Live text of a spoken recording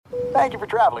Thank you for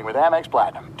traveling with Amex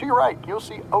Platinum. To your right, you'll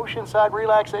see oceanside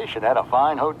relaxation at a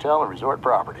fine hotel and resort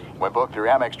property. When booked through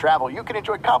Amex Travel, you can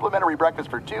enjoy complimentary breakfast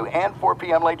for 2 and 4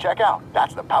 p.m. late checkout.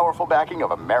 That's the powerful backing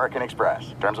of American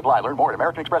Express. Terms apply. Learn more at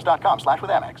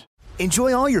americanexpress.com/withAmex.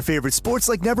 Enjoy all your favorite sports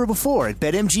like never before at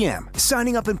BetMGM.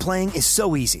 Signing up and playing is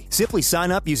so easy. Simply sign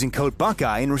up using code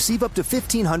Buckeye and receive up to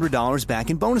 $1,500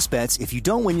 back in bonus bets if you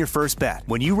don't win your first bet.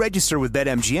 When you register with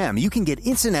BetMGM, you can get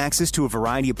instant access to a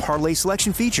variety of parlay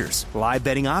selection features, live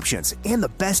betting options, and the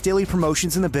best daily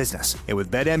promotions in the business. And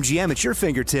with BetMGM at your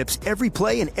fingertips, every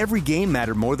play and every game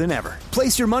matter more than ever.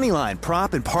 Place your moneyline,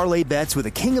 prop, and parlay bets with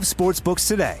the king of sportsbooks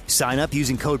today. Sign up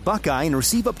using code Buckeye and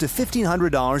receive up to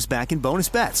 $1,500 back in bonus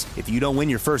bets if you don't win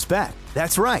your first bet.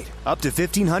 That's right, up to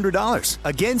 $1,500.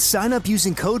 Again, sign up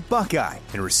using code Buckeye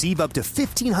and receive up to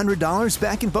 $1,500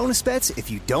 back in bonus bets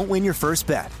if you don't win your first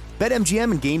bet.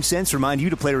 BetMGM and GameSense remind you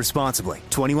to play responsibly.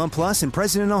 21 plus and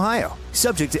present in Ohio.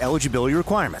 Subject to eligibility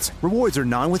requirements. Rewards are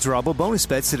non-withdrawable bonus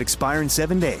bets that expire in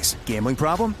 7 days. Gambling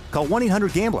problem? Call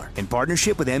 1-800-GAMBLER in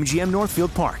partnership with MGM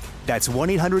Northfield Park. That's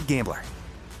 1-800-GAMBLER.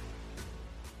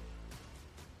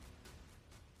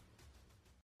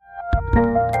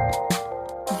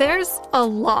 There's a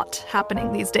lot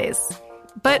happening these days,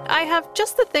 but I have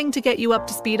just the thing to get you up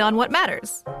to speed on what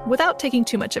matters without taking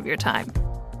too much of your time.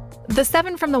 The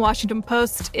 7 from the Washington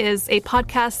Post is a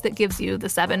podcast that gives you the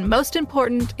 7 most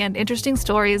important and interesting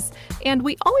stories, and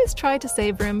we always try to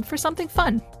save room for something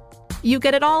fun. You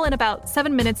get it all in about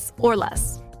 7 minutes or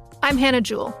less. I'm Hannah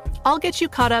Jewell. I'll get you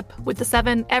caught up with the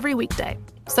 7 every weekday,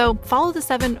 so follow the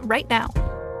 7 right now.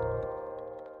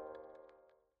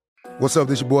 What's up,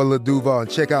 this your boy Lil Duval, and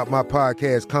check out my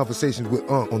podcast, Conversations with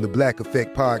Unc, on the Black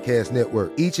Effect Podcast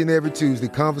Network. Each and every Tuesday,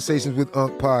 Conversations with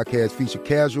Unc podcast feature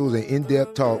casuals and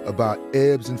in-depth talk about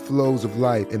ebbs and flows of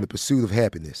life and the pursuit of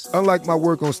happiness. Unlike my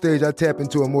work on stage, I tap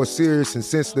into a more serious and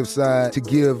sensitive side to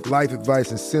give life advice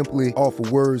and simply offer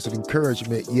words of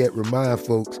encouragement, yet remind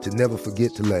folks to never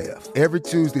forget to laugh. Every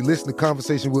Tuesday, listen to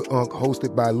Conversation with Unc,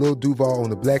 hosted by Lil Duval on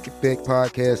the Black Effect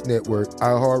Podcast Network,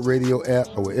 iHeartRadio app,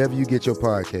 or wherever you get your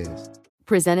podcasts.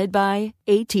 Presented by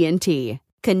AT&T.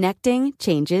 Connecting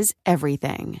changes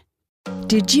everything.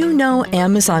 Did you know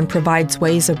Amazon provides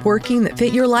ways of working that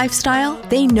fit your lifestyle?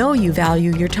 They know you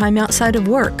value your time outside of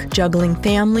work, juggling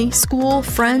family, school,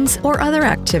 friends, or other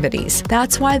activities.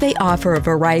 That's why they offer a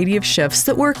variety of shifts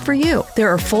that work for you. There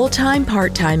are full-time,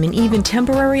 part-time, and even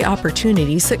temporary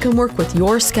opportunities that can work with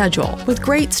your schedule, with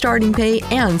great starting pay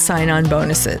and sign-on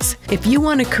bonuses. If you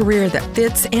want a career that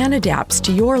fits and adapts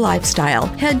to your lifestyle,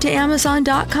 head to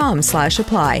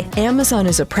Amazon.com/apply. Amazon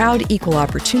is a proud equal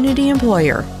opportunity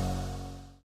employer.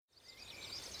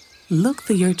 Look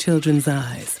through your children's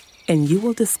eyes, and you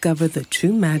will discover the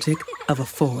true magic of a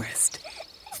forest.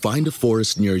 Find a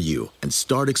forest near you and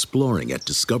start exploring at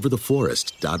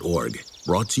discovertheforest.org.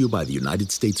 Brought to you by the United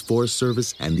States Forest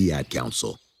Service and the Ad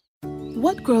Council.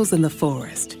 What grows in the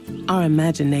forest? Our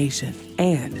imagination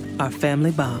and our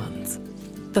family bonds.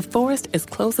 The forest is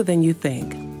closer than you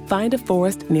think. Find a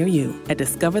forest near you at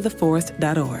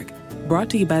discovertheforest.org. Brought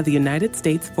to you by the United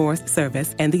States Forest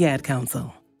Service and the Ad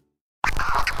Council.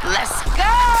 Let's go!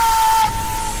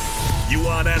 You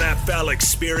want NFL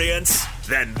experience?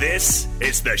 Then this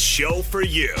is the show for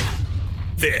you.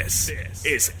 This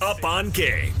is Up on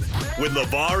Game with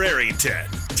LeVar Arrington,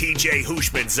 TJ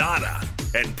Houshmandzadeh,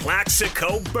 and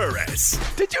Plaxico Burress.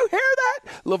 Did you hear that?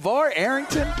 LeVar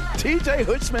Arrington, TJ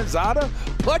Houshmandzadeh,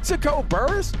 Plaxico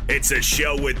Burress? It's a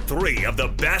show with 3 of the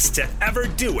best to ever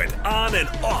do it on and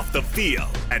off the field.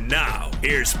 And now,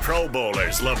 here's Pro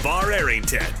Bowlers LeVar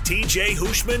Arrington, TJ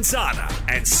Houshmandzadeh,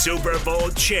 and Super Bowl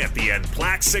champion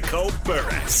Plaxico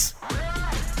Burress.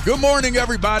 Good morning,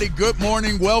 everybody. Good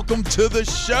morning. Welcome to the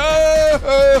show.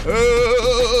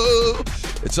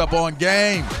 It's Up on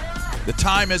Game. The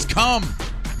time has come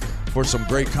for some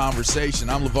great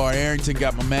conversation. I'm LeVar Arrington.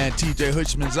 Got my man TJ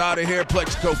Houshmandzadeh here.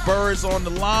 Plaxico Burress on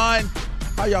the line.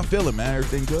 How y'all feeling, man?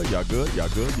 Everything good? Y'all good? Y'all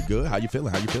good? You good? How you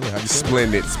feeling?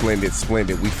 Splendid.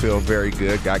 We feel very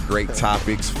good. Got great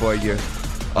topics for you.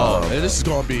 This is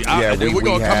going to be we're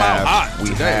going to come out hot We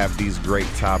today. have these great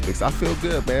topics. I feel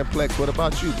good, man. Plex, what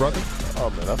about you, brother? Oh,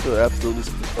 man, I feel absolutely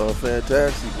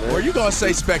fantastic, man. Were you going to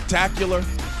say spectacular?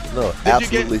 No,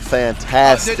 absolutely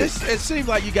fantastic. It seems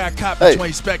like you got caught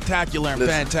between spectacular and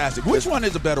fantastic. Which one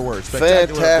is a better word,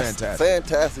 spectacular or fantastic?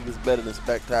 Fantastic is better than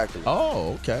spectacular.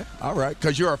 Oh, okay. All right.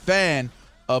 Because you're a fan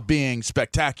of being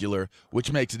spectacular,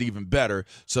 which makes it even better.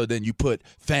 So then you put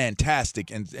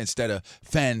fantastic instead of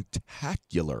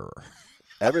fantacular.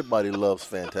 Everybody loves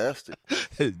Fantastic.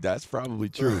 That's probably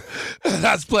true.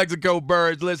 That's Plexico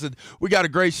Birds. Listen, we got a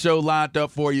great show lined up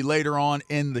for you later on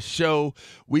in the show.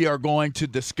 We are going to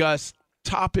discuss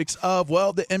topics of,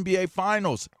 well, the NBA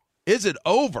Finals. Is it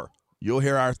over? You'll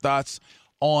hear our thoughts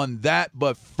on that.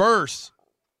 But first,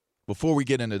 before we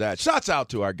get into that, shouts out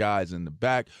to our guys in the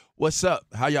back. What's up?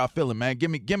 How y'all feeling, man? Give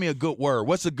me a good word.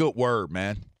 What's a good word,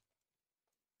 man?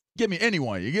 Give me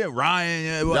anyone. You get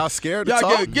Ryan. Y'all scared to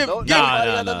talk? Give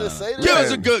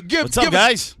us a good. What's up,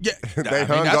 guys?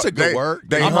 That's a good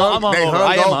word. I'm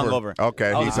hungover.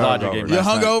 Okay, he's hungover. You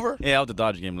hungover? Yeah, I was at the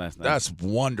Dodger game last night. That's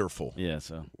wonderful. Yeah,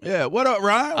 so. Yeah, what up,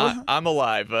 Ryan? I'm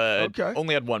alive. Okay.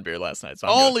 Only had one beer last night. So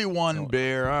only one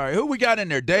beer. All right. Who we got in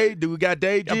there? Dave? Do we got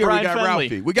Dave G or we got Friendly.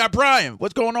 Ralphie? We got Brian.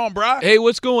 What's going on, Brian? Hey,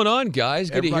 what's going on, guys?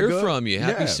 Good Everybody to hear from you.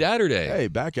 Happy Saturday. Hey,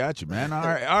 back at you, man. All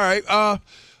right.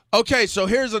 Okay, so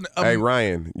here's hey,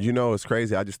 Ryan, you know it's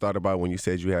crazy. I just thought about when you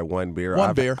said you had one beer.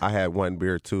 Beer. I had one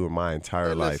beer, too, in my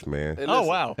entire life, man. Oh,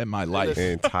 wow. In my life.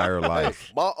 Entire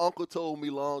life. My uncle told me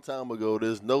a long time ago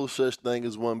there's no such thing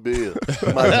as one beer. You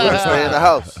might as well stay in the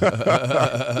house.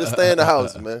 Just stay in the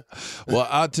house, man. Well,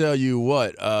 I'll tell you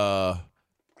what.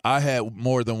 I had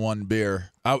more than one beer.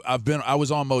 I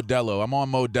was on Modelo. I'm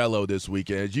on Modelo this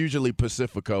weekend. It's usually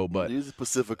Pacifico, but usually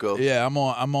Pacifico. Yeah, I'm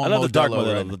on. I love Modelo the dark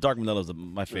Modelo. right now. The dark Modelo is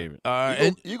my favorite.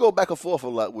 You go back and forth a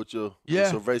lot with your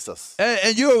cervezas.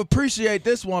 And you'll appreciate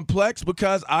this one, Plex,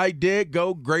 because I did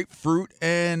go grapefruit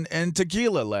and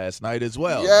tequila last night as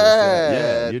well.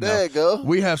 Yeah, there you go.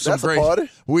 We have some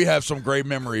great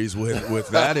memories with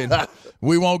that, and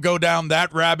we won't go down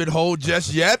that rabbit hole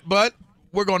just yet, but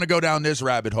we're going to go down this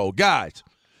rabbit hole. Guys,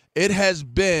 it has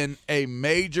been a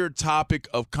major topic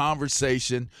of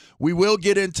conversation. We will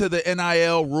get into the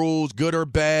NIL rules, good or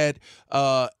bad,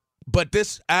 but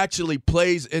this actually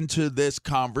plays into this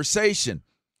conversation.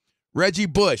 Reggie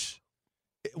Bush,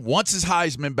 wants his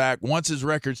Heisman back, wants his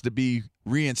records to be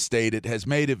reinstated, has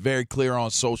made it very clear on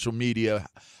social media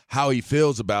how he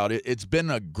feels about it. It's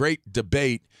been a great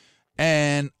debate,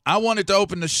 and I wanted to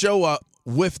open the show up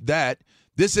with that.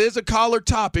 This is a caller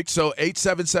topic, so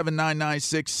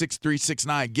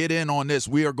 877-996-6369. Get in on this.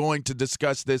 We are going to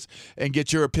discuss this and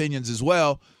get your opinions as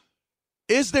well.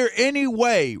 Is there any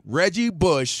way Reggie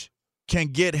Bush can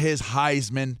get his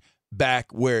Heisman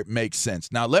back where it makes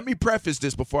sense? Now, let me preface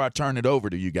this before I turn it over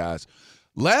to you guys.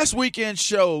 Last weekend's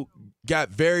show got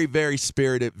very, very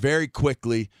spirited very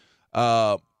quickly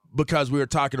because we were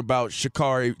talking about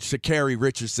Sha'Carri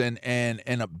Richardson and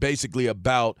basically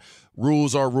about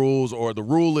rules are rules, or the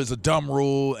rule is a dumb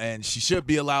rule and she should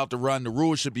be allowed to run. The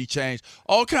rules should be changed.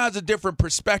 All kinds of different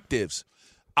perspectives.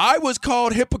 I was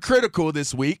called hypocritical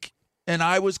this week, and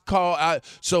I was called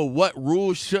so what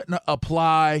rules shouldn't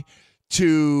apply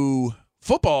to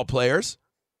football players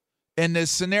in this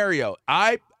scenario?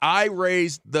 I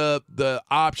raised the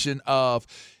option of,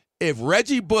 if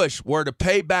Reggie Bush were to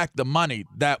pay back the money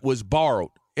that was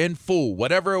borrowed in full,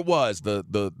 whatever it was,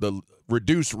 the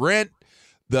reduced rent,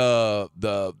 the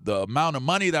amount of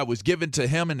money that was given to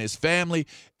him and his family,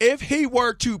 if he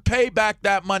were to pay back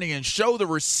that money and show the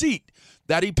receipt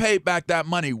that he paid back that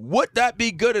money, would that be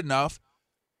good enough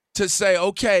to say,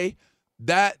 okay,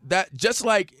 that just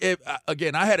like if,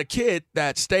 again, I had a kid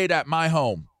that stayed at my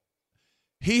home.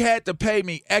 He had to pay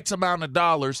me X amount of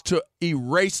dollars to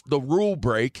erase the rule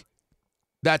break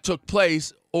that took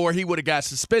place, or he would have got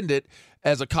suspended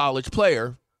as a college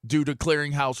player due to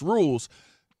clearinghouse rules.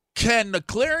 Can the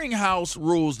clearinghouse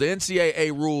rules, the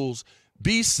NCAA rules,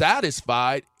 be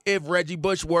satisfied if Reggie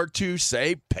Bush were to,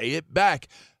 say, pay it back?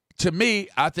 To me,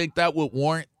 I think that would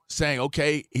warrant saying,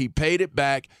 okay, he paid it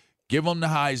back, give him the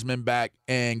Heisman back,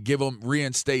 and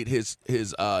reinstate his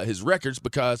records,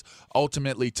 because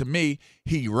ultimately, to me,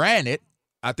 he ran it.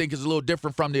 I think it's a little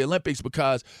different from the Olympics,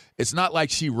 because it's not like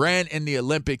she ran in the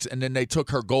Olympics and then they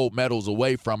took her gold medals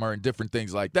away from her and different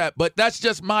things like that. But that's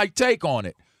just my take on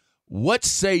it. What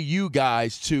say you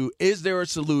guys to, is there a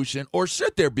solution, or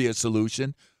should there be a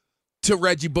solution to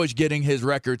Reggie Bush getting his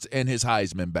records and his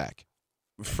Heisman back?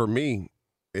 For me,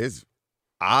 it's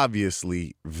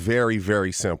obviously very,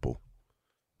 very simple.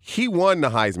 He won the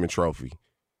Heisman Trophy.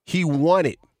 He won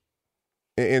it.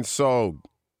 And so,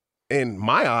 in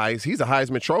my eyes, he's a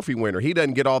Heisman Trophy winner. He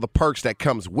doesn't get all the perks that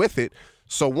comes with it.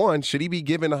 So, one, should he be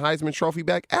given the Heisman Trophy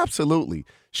back? Absolutely.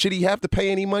 Should he have to pay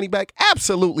any money back?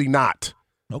 Absolutely not.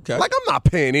 Okay. Like, I'm not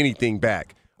paying anything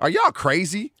back. Are y'all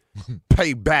crazy?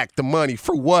 Pay back the money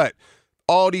for what?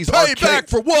 All these back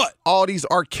for what? All these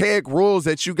archaic rules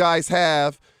that you guys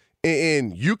have,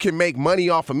 and you can make money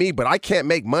off of me, but I can't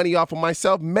make money off of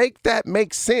myself. Make that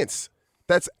make sense.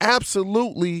 That's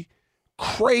absolutely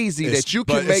crazy that you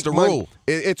can make it's the money. rule.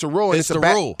 It's a rule. And It's the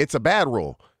rule. It's a bad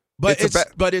rule. But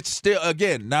it's still,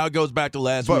 again, now it goes back to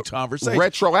last week's conversation.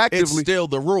 Retroactively, it's still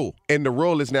the rule. And the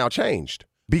rule is now changed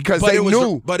because they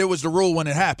knew. But it was the rule when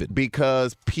it happened.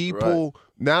 Because people,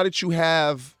 now that you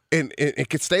have, and it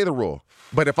could stay the rule.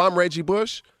 But if I'm Reggie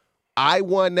Bush, I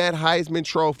won that Heisman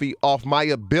Trophy off my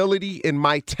ability and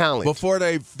my talent. Before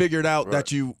they figured out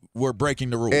that you were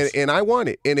breaking the rules. And I won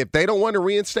it. And if they don't want to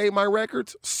reinstate my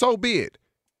records, so be it.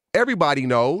 Everybody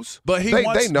knows. But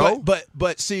they know.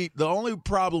 But see, the only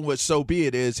problem with so be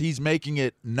it is he's making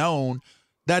it known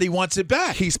that he wants it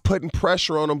back. He's putting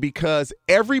pressure on him because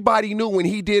everybody knew when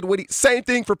he did same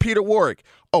thing for Peter Warrick.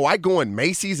 Oh, I go in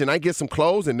Macy's and I get some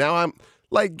clothes and now I'm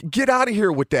like, get out of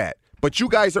here with that. But you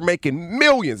guys are making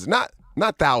millions, not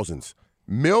thousands,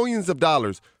 millions of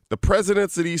dollars. The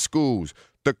presidents of these schools,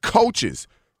 the coaches.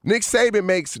 Nick Saban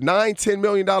makes $9-10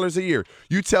 million a year.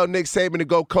 You tell Nick Saban to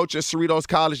go coach at Cerritos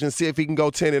College and see if he can go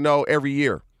 10-0 every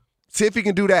year. See if he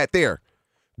can do that there.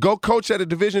 Go coach at a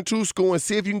Division II school and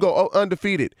see if you can go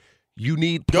undefeated. You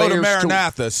need players. Go to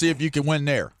Maranatha, see if you can win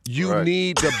there. You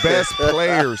need the best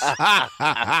players.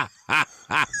 I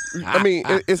mean,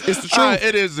 it's the truth.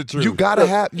 It is the truth. You gotta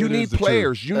have. You need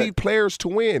players. You need players to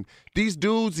win. These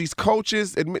dudes, these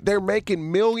coaches, they're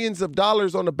making millions of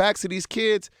dollars on the backs of these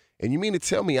kids. And you mean to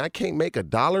tell me I can't make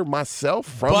 $1 myself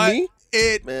from me?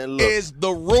 It is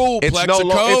the rule,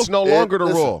 Plexico. It's no longer the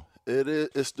rule.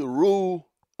 It's the rule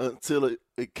until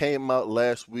it came out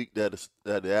last week that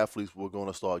the athletes were going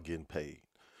to start getting paid.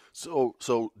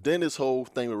 So then this whole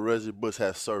thing with Reggie Bush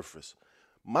has surfaced.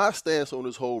 My stance on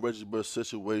this whole Reggie Bush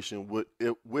situation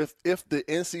if the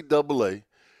NCAA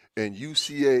and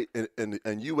UCA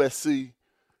and USC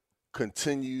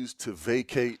continues to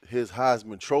vacate his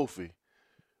Heisman Trophy,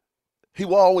 he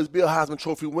will always be a Heisman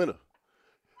Trophy winner.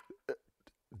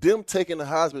 Them taking the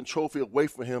Heisman Trophy away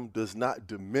from him does not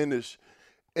diminish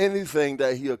anything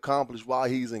that he accomplished while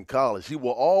he's in college. He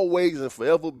will always and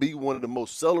forever be one of the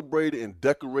most celebrated and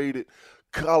decorated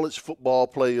college football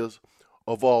players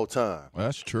of all time.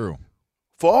 That's true.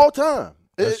 For all time.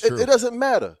 It doesn't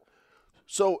matter.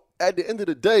 So at the end of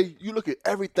the day, you look at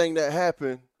everything that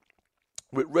happened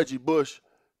with Reggie Bush.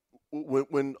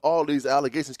 When all these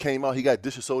allegations came out, he got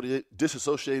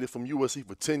disassociated from USC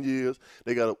for 10 years.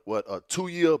 They got a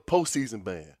 2-year postseason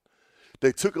ban.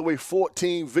 They took away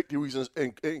 14 victories,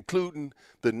 including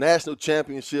the national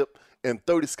championship and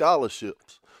 30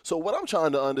 scholarships. So what I'm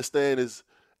trying to understand is,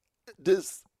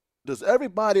 does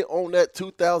everybody on that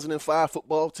 2005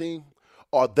 football team,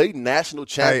 are they national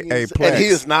champions? Plex, and he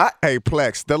is not? Hey,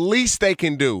 Plex, the least they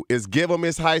can do is give him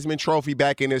his Heisman Trophy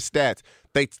back in his stats.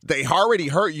 They already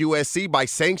hurt USC by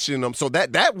sanctioning him, so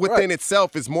that within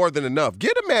itself is more than enough.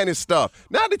 Get a man his stuff.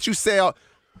 Now that you say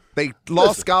they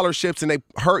lost scholarships and they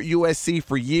hurt USC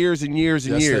for years and years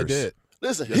and years. They did.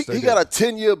 Listen, he got a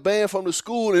 10-year ban from the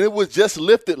school, and it was just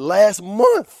lifted last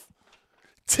month.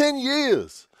 10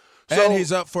 years. And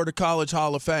he's up for the College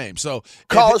Hall of Fame. So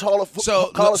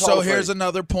here's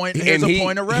another point. Here's a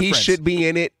point of reference. He should be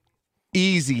in it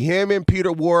easy. Him and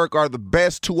Peter Warrick are the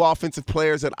best two offensive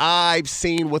players that I've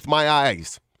seen with my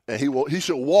eyes. And he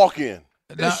should walk in.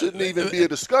 It shouldn't even be a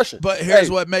discussion. But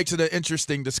here's what makes it an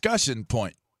interesting discussion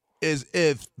point is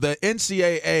if the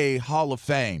NCAA Hall of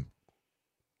Fame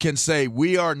can say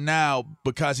we are now,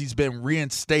 because he's been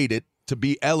reinstated to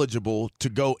be eligible to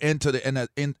go into the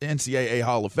NCAA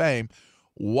Hall of Fame,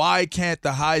 why can't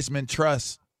the Heisman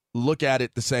Trust look at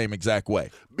it the same exact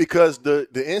way? Because the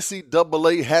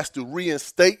NCAA has to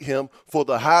reinstate him for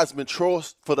the Heisman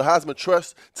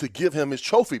Trust to give him his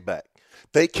trophy back.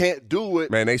 They can't do it.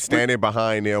 Man, they standing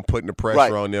behind them, putting the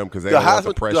pressure on them because they don't want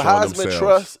the pressure on themselves. The Heisman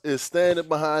Trust is standing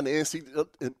behind the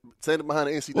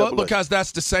NCAA. Well, because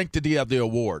that's the sanctity of the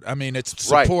award. I mean, it's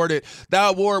supported. Right. That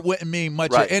award wouldn't mean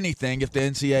much of anything if the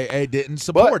NCAA didn't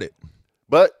support it.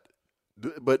 But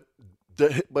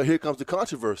here comes the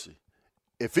controversy.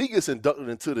 If he gets inducted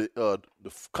into the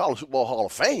College Football Hall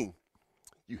of Fame,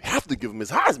 you have to give him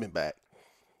his Heisman back.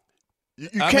 You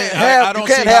can't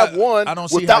have one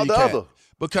without the other.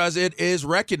 Because it is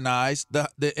recognized, the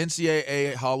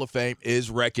NCAA Hall of Fame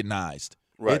is recognized.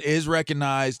 Right. It is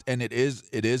recognized, and it is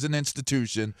an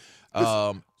institution.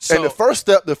 And the first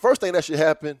thing that should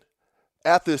happen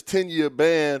after his 10-year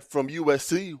ban from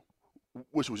USC,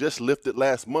 which was just lifted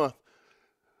last month,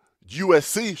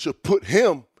 USC should put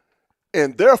him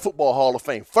in their Football Hall of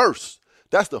Fame first.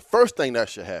 That's the first thing that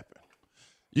should happen.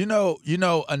 You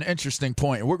know, an interesting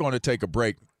point, and we're going to take a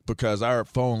break because our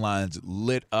phone lines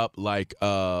lit up like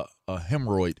a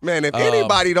hemorrhoid. Man, if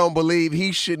anybody don't believe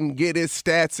he shouldn't get his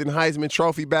stats and Heisman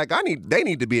Trophy back, they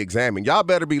need to be examined. Y'all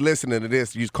better be listening to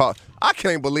this. I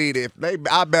can't believe it.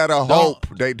 I better hope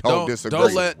they don't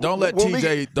disagree. Don't let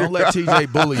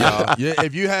TJ bully y'all.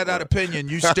 If you had that opinion,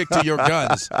 you stick to your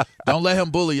guns. Don't let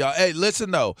him bully y'all. Hey,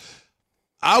 listen though,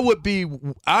 I would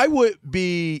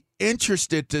be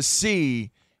interested to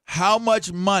see how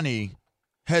much money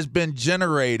has been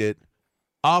generated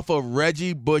off of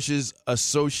Reggie Bush's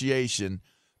association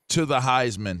to the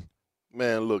Heisman.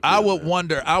 Man, look. I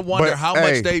wonder how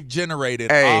much they've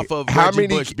generated off of Reggie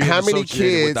Bush being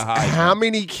associated with the Heisman. How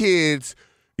many kids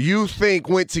you think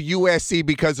went to USC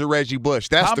because of Reggie Bush?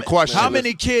 That's the question. How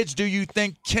many kids do you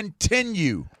think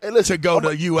continue to go to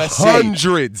USC?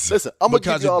 Hundreds. Listen, I'm going to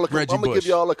give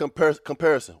y'all a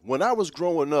comparison. When I was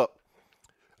growing up,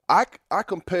 I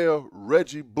compare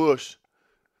Reggie Bush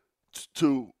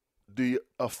to the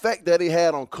effect that he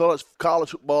had on college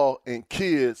football and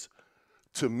kids.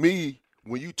 To me,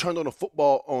 when you turned on the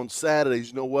football on Saturdays,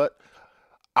 you know what?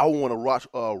 I want to watch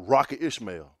Rocket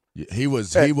Ishmael. He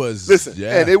was. Listen,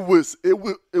 yeah. And it was.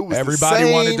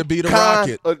 Everybody wanted to be the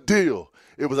Rocket. A deal.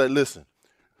 It was like, listen,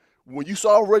 when you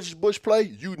saw Reggie Bush play,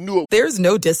 you knew it. There's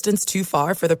no distance too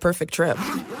far for the perfect trip.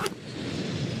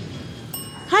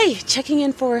 Hi, checking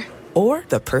in for... Or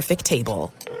the perfect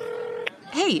table.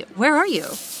 Hey, where are you?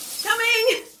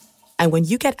 Coming! And when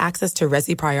you get access to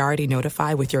Resi Priority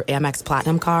Notify with your Amex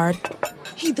Platinum card...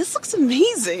 Hey, this looks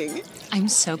amazing. I'm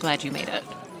so glad you made it.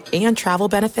 And travel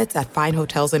benefits at fine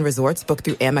hotels and resorts booked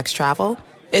through Amex Travel,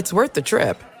 it's worth the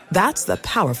trip. That's the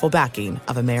powerful backing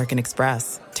of American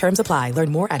Express. Terms apply.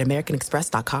 Learn more at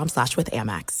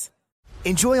americanexpress.com/withAmex.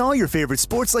 Enjoy all your favorite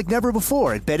sports like never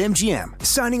before at BetMGM.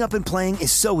 Signing up and playing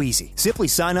is so easy. Simply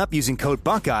sign up using code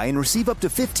Buckeye and receive up to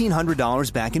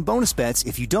 $1,500 back in bonus bets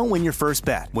if you don't win your first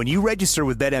bet. When you register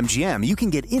with BetMGM, you can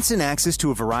get instant access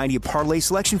to a variety of parlay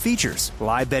selection features,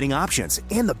 live betting options,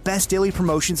 and the best daily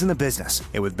promotions in the business.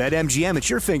 And with BetMGM at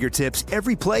your fingertips,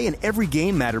 every play and every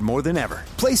game matter more than ever.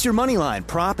 Place your moneyline,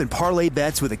 prop, and parlay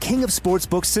bets with the king of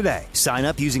sportsbooks today. Sign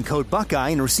up using code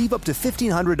Buckeye and receive up to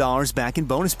 $1,500 back in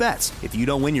bonus bets if you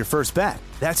don't win your first bet.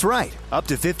 That's right, up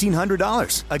to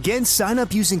 $1,500. Again, sign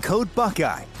up using code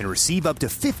Buckeye and receive up to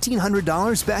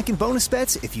 $1,500 back in bonus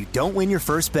bets if you don't win your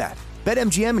first bet.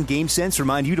 BetMGM and GameSense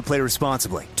remind you to play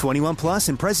responsibly. 21 plus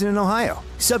and present in Ohio.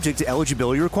 Subject to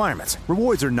eligibility requirements.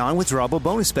 Rewards are non-withdrawable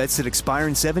bonus bets that expire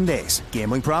in 7 days.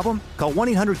 Gambling problem? Call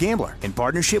 1-800-GAMBLER in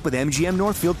partnership with MGM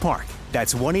Northfield Park.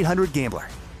 That's 1-800-GAMBLER.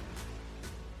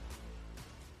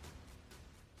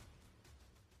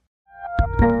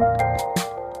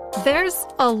 There's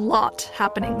a lot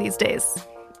happening these days,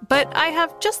 but I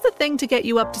have just the thing to get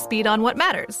you up to speed on what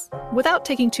matters without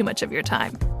taking too much of your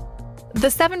time. The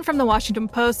 7 from the Washington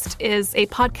Post is a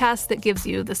podcast that gives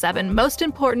you the 7 most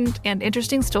important and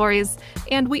interesting stories,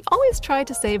 and we always try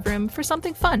to save room for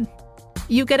something fun.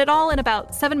 You get it all in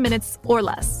about 7 minutes or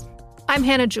less. I'm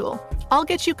Hannah Jewell. I'll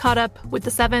get you caught up with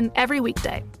the 7 every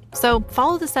weekday. So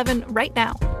follow the 7 right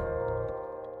now.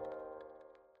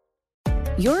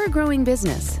 You're a growing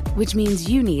business, which means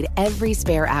you need every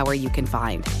spare hour you can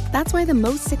find. That's why the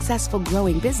most successful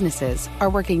growing businesses are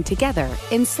working together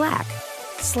in Slack.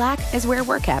 Slack is where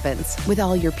work happens, with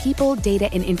all your people,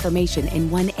 data, and information in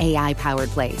one AI-powered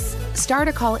place. Start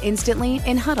a call instantly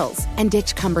in huddles and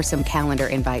ditch cumbersome calendar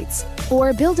invites.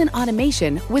 Or build an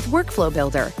automation with Workflow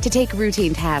Builder to take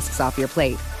routine tasks off your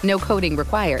plate. No coding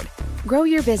required. Grow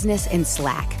your business in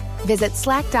Slack. Visit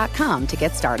slack.com to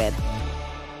get started.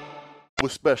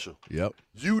 Was special. Yep.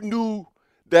 You knew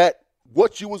that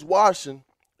what you was watching,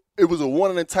 it was a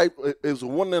one in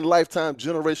a lifetime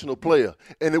generational player,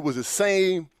 and it was the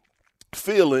same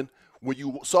feeling when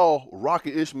you saw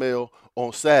Rocket Ishmael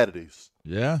on Saturdays.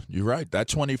 Yeah, you're right. That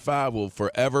 25 will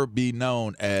forever be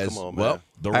known as the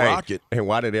Rocket. And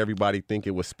why did everybody think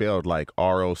it was spelled like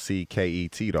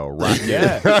R-O-C-K-E-T though? Rocket.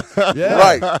 Yeah.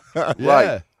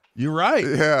 Right. You're right.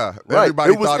 Yeah. Right.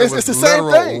 Everybody thought it was the same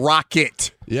literal thing.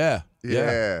 rocket. Yeah.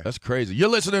 That's crazy. You're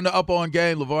listening to Up On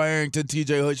Game. LeVar Arrington,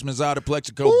 TJ Hutchman's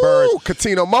Plexico Bird.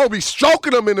 Katino Mobley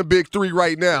stroking them in the Big Three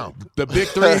right now. The Big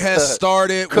Three has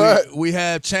started. We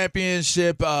have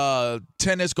championship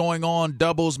tennis going on,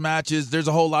 doubles matches. There's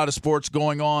a whole lot of sports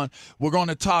going on. We're going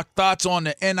to talk thoughts on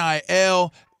the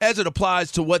NIL as it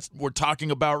applies to what we're talking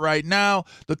about right now.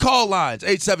 The call lines,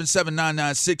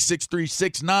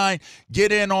 877-996-6369.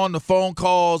 Get in on the phone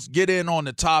calls. Get in on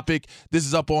the topic. This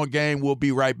is Up On Game. We'll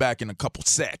be right back in a couple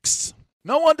secs.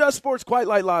 No one does sports quite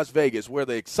like Las Vegas, where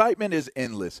the excitement is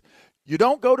endless. You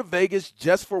don't go to Vegas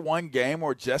just for one game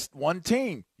or just one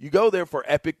team. You go there for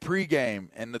epic pregame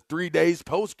and the 3 days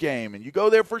postgame, and you go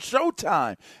there for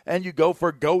showtime, and you go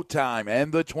for go time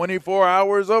and the 24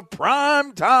 hours of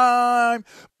prime time.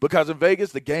 Because in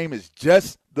Vegas, the game is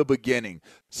just the beginning.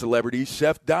 Celebrity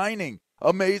chef dining,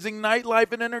 amazing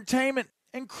nightlife and entertainment,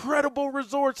 incredible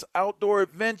resorts, outdoor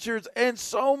adventures, and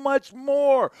so much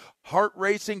more.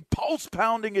 Heart-racing,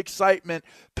 pulse-pounding excitement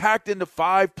packed into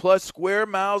 5+ square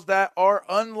miles that are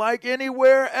unlike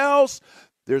anywhere else.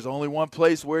 There's only one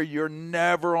place where you're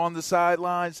never on the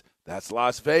sidelines. That's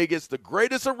Las Vegas, the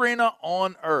greatest arena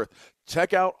on earth.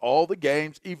 Check out all the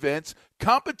games, events,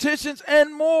 competitions,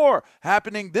 and more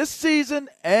happening this season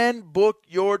and book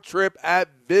your trip at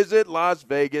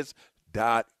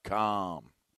visitlasvegas.com.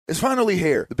 It's finally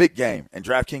here, the big game, and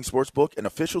DraftKings Sportsbook, an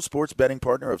official sports betting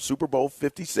partner of Super Bowl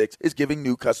 56, is giving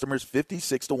new customers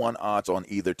 56-1 odds on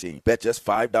either team. Bet just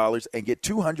 $5 and get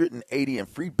 $280 in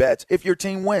free bets if your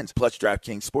team wins. Plus,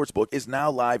 DraftKings Sportsbook is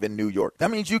now live in New York. That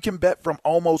means you can bet from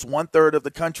almost one-third of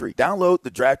the country. Download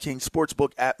the DraftKings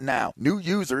Sportsbook app now. New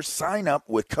users sign up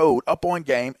with code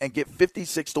UPONGAME and get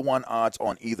 56-1 odds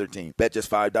on either team. Bet just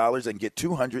 $5 and get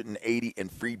 $280 in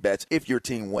free bets if your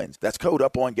team wins. That's code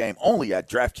UPONGAME only at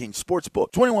DraftKings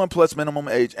Sportsbook. 21 plus minimum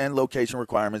age and location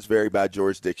requirements vary by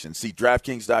jurisdiction. See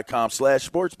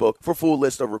DraftKings.com/sportsbook for full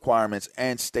list of requirements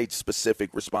and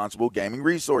state-specific responsible gaming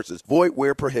resources. Void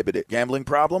where prohibited. Gambling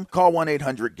problem? Call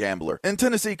 1-800-GAMBLER. In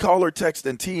Tennessee, call or text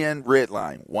and TN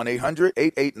Redline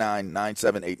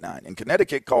 1-800-889-9789. In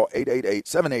Connecticut, call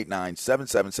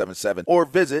 888-789-7777 or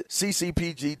visit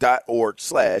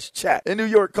ccpg.org/chat. In New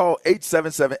York, call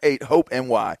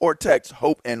 877-8-HOPE-NY or text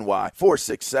HOPE-NY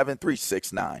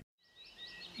 467-369.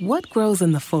 What grows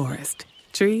in the forest?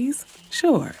 Trees?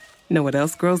 Sure. Know what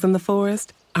else grows in the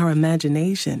forest? Our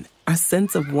imagination, our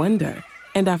sense of wonder,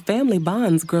 and our family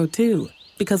bonds grow too.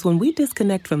 Because when we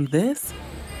disconnect from this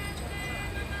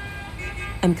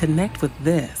and connect with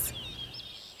this,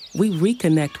 we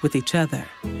reconnect with each other.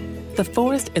 The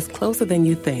forest is closer than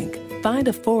you think. Find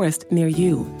a forest near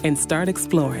you and start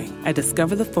exploring at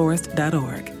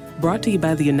discovertheforest.org. Brought to you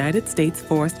by the United States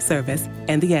Forest Service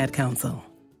and the Ad Council.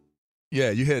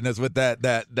 Yeah, you hitting us with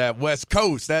that West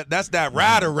Coast. That's that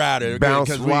rider.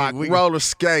 Bounce rock, roller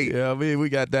skate. Yeah, I mean, we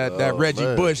got that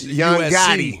Reggie Bush, Young USC.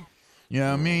 Gotti. You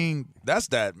know what I mean? That's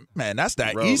that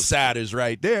East Siders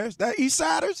right there. Is that East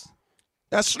Siders?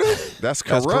 That's Snoop. That's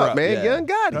corrupt, man. Yeah. Young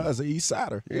Gotti. That's an East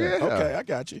Sider. Yeah. Okay, I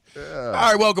got you. Yeah. All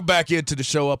right, welcome back into the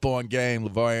show Up On Game.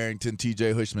 LeVar Arrington,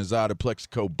 TJ Hushmanzada,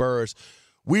 Plexico Burris.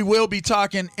 We will be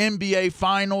talking NBA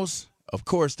Finals. Of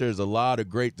course, there's a lot of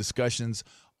great discussions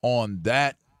on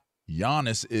that.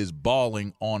 Giannis is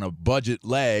balling on a budget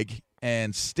leg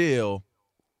and still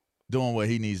doing what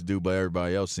he needs to do, but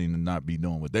everybody else seems to not be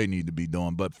doing what they need to be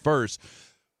doing. But first,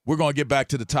 we're going to get back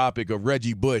to the topic of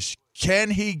Reggie Bush. Can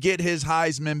he get his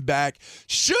Heisman back?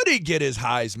 Should he get his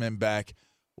Heisman back?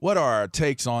 What are our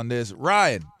takes on this?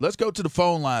 Ryan, let's go to the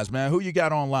phone lines, man. Who you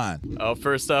got online? Oh,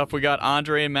 first off, we got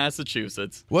Andre in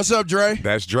Massachusetts. What's up, Dre?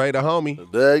 That's Dre the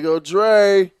homie. There you go,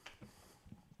 Dre.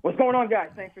 What's going on, guys?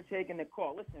 Thanks for taking the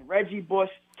call. Listen, Reggie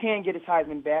Bush can get his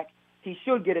Heisman back. He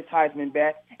should get his Heisman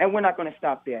back, and we're not going to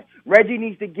stop there. Reggie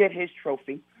needs to get his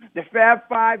trophy. The Fab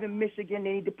Five in Michigan,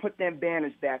 they need to put them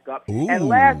banners back up. Ooh. And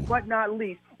last but not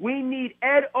least, we need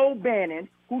Ed O'Bannon,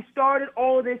 who started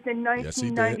all of this in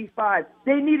 1995.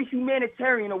 They need a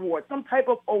humanitarian award, some type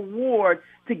of award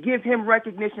to give him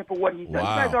recognition for what he's done.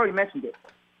 Wow. You guys already mentioned it.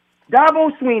 Dabo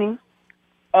Swinney,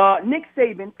 Nick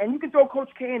Saban, and you can throw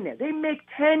Coach K in there. They make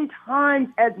 10 times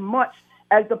as much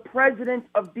as the presidents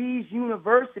of these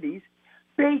universities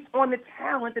based on the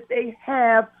talent that they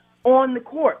have on the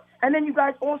court. And then you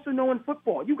guys also know in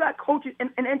football, you got coaches in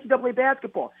NCAA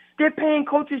basketball. They're paying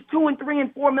coaches $2 and $3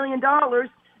 and $4 million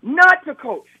not to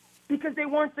coach because they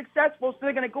weren't successful, so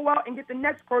they're going to go out and get the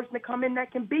next person to come in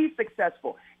that can be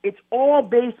successful. It's all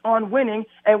based on winning,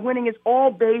 and winning is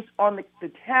all based on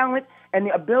the talent and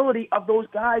the ability of those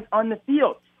guys on the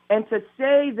field. And to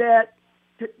say that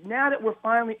now that we're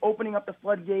finally opening up the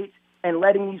floodgates and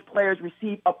letting these players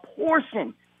receive a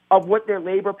portion of what their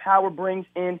labor power brings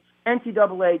in,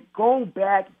 NCAA, go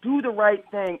back, do the right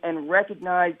thing, and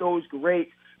recognize those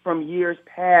greats from years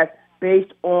past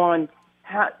based on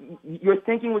how your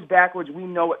thinking was backwards. We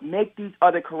know it. Make these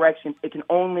other corrections. It can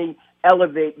only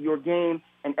elevate your game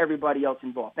and everybody else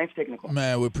involved. Thanks for taking the call.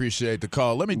 Man, we appreciate the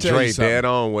call. Let me tell you something. Dead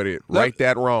on with it. Right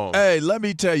that wrong. Hey, let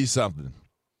me tell you something.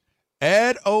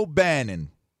 Ed O'Bannon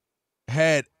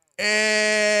had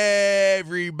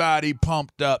everybody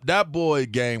pumped up. That boy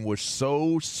game was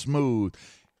so smooth,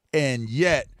 and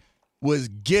yet was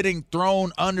getting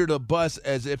thrown under the bus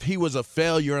as if he was a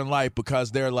failure in life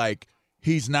because they're like,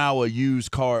 he's now a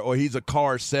used car or he's a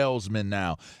car salesman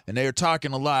now. And they were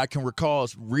talking a lot. I can recall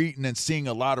reading and seeing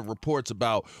a lot of reports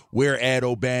about where Ed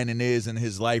O'Bannon is in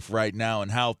his life right now and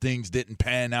how things didn't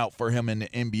pan out for him in the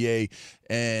NBA.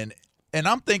 And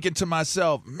I'm thinking to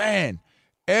myself, man,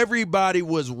 everybody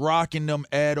was rocking them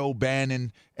Ed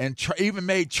O'Bannon and even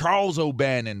made Charles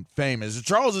O'Bannon famous.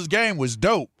 Charles's game was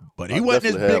dope, but he wasn't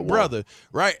his big brother,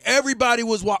 right? Everybody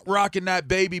was rocking that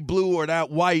baby blue or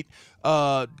that white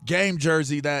game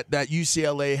jersey that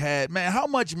UCLA had. Man, how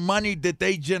much money did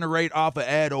they generate off of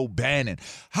Ed O'Bannon?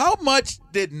 How much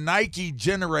did Nike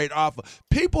generate off of?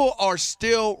 People are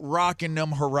still rocking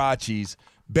them Huaraches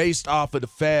based off of the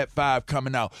Fab Five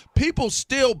coming out. People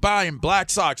still buying black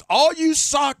socks. All you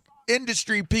sock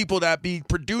industry people that be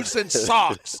producing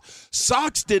socks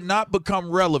did not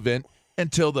become relevant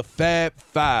until the Fab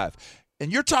Five.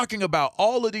 And you're talking about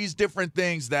all of these different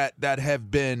things that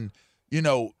have been,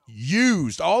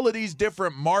 used, all of these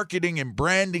different marketing and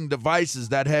branding devices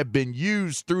that have been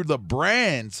used through the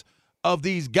brands of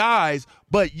these guys,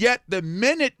 but yet the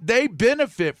minute they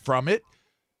benefit from it,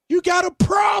 you got a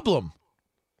problem.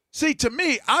 See, to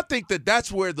me, I think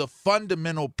that's where the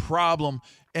fundamental problem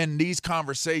in these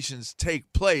conversations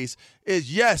take place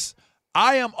is, yes,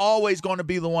 I am always going to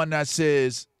be the one that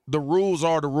says the rules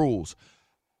are the rules.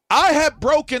 I have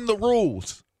broken the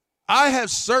rules. I have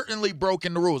certainly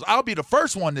broken the rules. I'll be the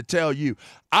first one to tell you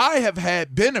I have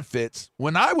had benefits.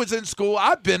 When I was in school,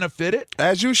 I benefited.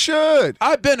 As you should.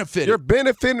 I benefited. You're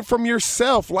benefiting from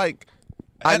yourself.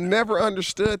 I never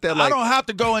understood that. I don't have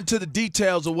to go into the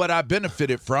details of what I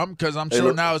benefited from because I'm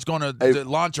sure now it's going to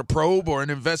launch a probe or an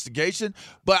investigation,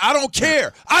 but I don't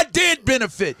care. I did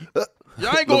benefit.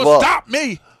 Y'all ain't going to stop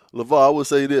me. LeVar, I would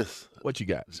say this. What you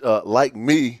got? Like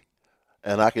me,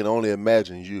 and I can only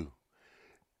imagine you.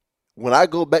 When I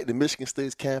go back to Michigan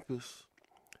State's campus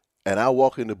and I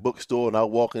walk in the bookstore and I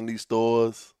walk in these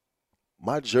stores,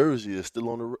 my jersey is still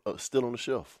on the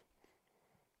shelf.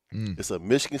 It's a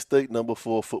Michigan State number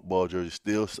 4 football jersey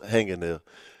still hanging there.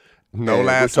 No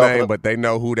last name, but they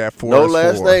know who that 4 is. No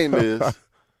last name is.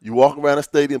 You walk around the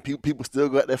stadium, people still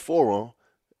got that 4 on,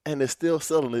 and they're still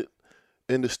selling it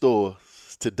in the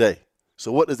stores today.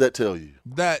 So what does that tell you?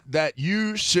 That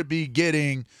you should be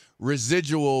getting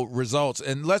residual results.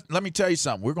 And let me tell you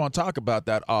something. We're going to talk about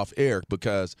that off air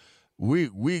because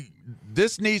because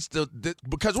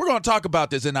we're going to talk about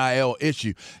this NIL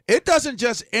issue. It doesn't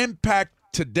just impact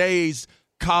today's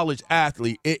college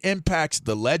athlete. It impacts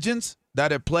the legends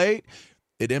that have played.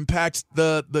 It impacts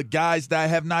the guys that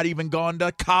have not even gone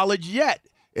to college yet.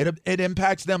 It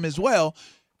impacts them as well.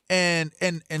 And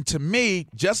to me,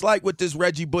 just like with this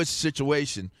Reggie Bush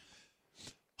situation,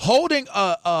 holding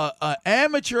a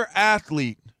amateur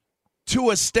athlete to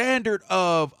a standard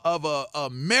of a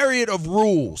myriad of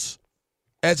rules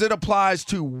as it applies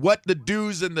to what the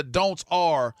do's and the don'ts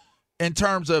are in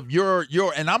terms of your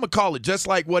and I'm going to call it just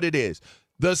like what it is,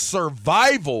 the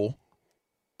survival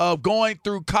of going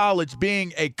through college,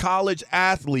 being a college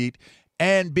athlete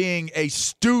and being a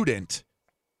student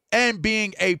and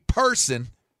being a person.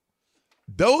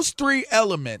 Those 3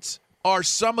 elements are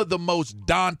some of the most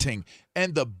daunting.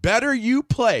 And the better you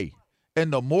play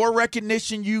and the more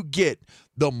recognition you get,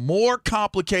 the more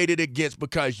complicated it gets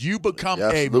because you become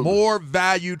a more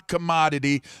valued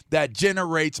commodity that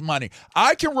generates money.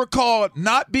 I can recall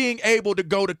not being able to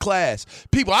go to class.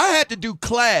 I had to do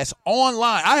class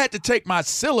online. I had to take my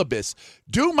syllabus,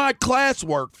 do my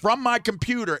classwork from my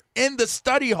computer in the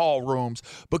study hall rooms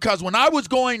because when I was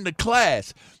going to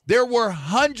class, there were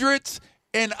hundreds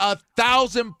and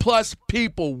 1,000+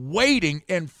 people waiting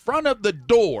in front of the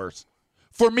doors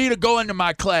for me to go into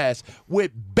my class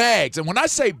with bags. And when I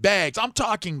say bags, I'm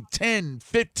talking 10,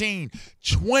 15,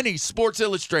 20 Sports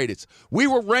Illustrateds. We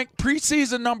were ranked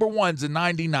preseason number 1s in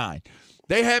 99.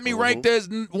 They had me ranked as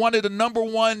one of the number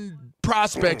 1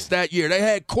 prospects that year. They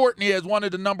had Courtney as one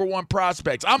of the number 1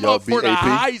 prospects. I'm up for the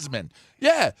Heisman.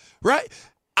 Yeah, right?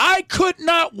 I could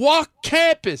not walk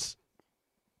campus.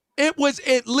 It was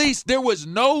there was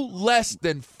no less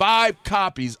than 5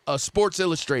 copies of Sports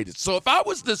Illustrated. So if I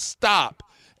was to stop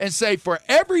and say for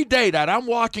every day that I'm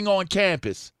walking on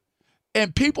campus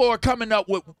and people are coming up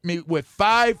with me with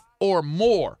 5 or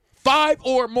more,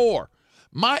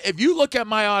 if you look at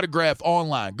my autograph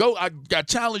online, I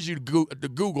challenge you to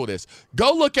Google this.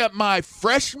 Go look at my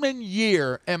freshman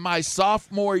year and my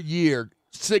sophomore year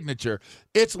signature.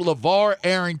 It's LeVar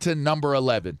Arrington, number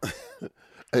 11.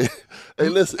 Hey,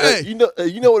 listen. You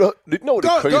know what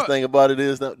the crazy thing about it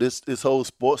is now? This whole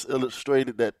Sports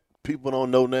Illustrated that people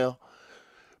don't know now.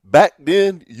 back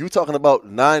then, you talking about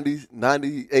 90,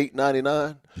 98,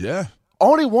 99? Yeah.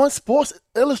 Only one Sports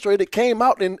Illustrated came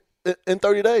out in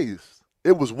 30 days.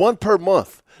 It was one per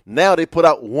month. Now they put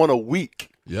out one a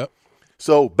week. Yep.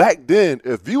 So back then,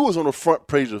 if you was on the front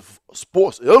page of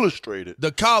Sports Illustrated,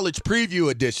 the college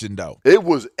preview edition, though, it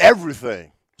was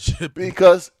everything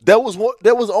because there was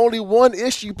only one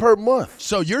issue per month.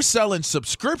 So you're selling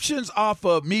subscriptions off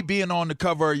of me being on the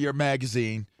cover of your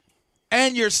magazine,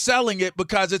 and you're selling it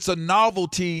because it's a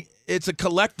novelty, it's a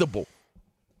collectible.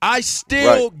 I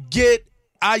still get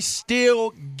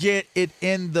it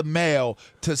in the mail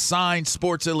to sign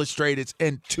Sports Illustrateds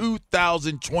in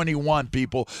 2021,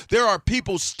 people. There are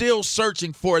people still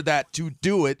searching for that to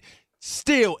do it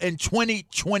still in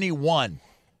 2021.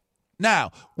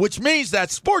 Now, which means that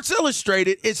Sports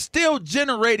Illustrated is still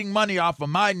generating money off of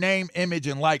my name, image,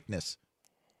 and likeness.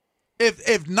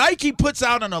 If Nike puts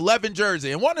out an 11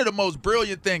 jersey, and one of the most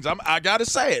brilliant things, I got to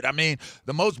say it, I mean,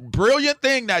 the most brilliant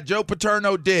thing that Joe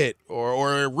Paterno did,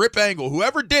 or Rip Angle,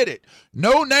 whoever did it,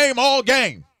 no name, all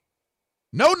game.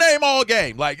 No name, all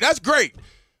game. Like, that's great.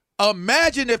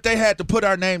 Imagine if they had to put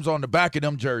our names on the back of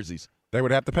them jerseys. They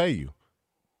would have to pay you.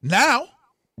 Now.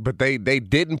 But they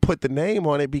didn't put the name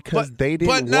on it because they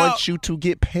didn't want you to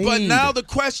get paid. But now the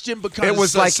question becomes, it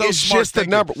was like, it's just the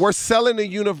number. We're selling the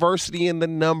university in the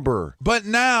number. But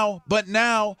now,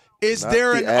 is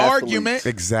there an argument?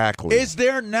 Exactly. Is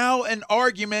there now an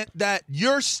argument that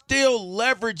you're still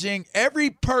leveraging every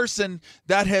person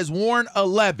that has worn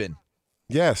 11?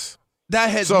 Yes. That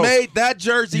has made that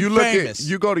jersey famous.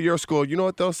 You go to your school, you know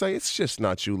what they'll say? It's just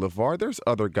not you, LeVar. There's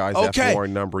other guys that's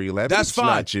worn number 11. That's fine.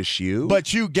 It's not just you.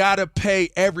 But you got to pay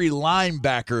every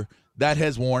linebacker that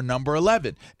has worn number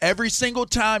 11. Every single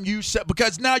time you –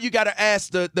 because now you got to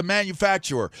ask the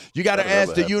manufacturer. You got to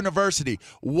ask the university,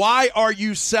 why are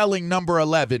you selling number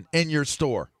 11 in your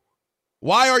store?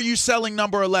 Why are you selling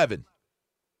number 11?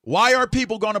 Why are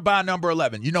people going to buy number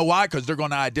 11? You know why? Because they're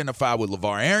going to identify with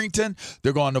LeVar Arrington.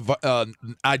 They're going to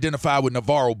identify with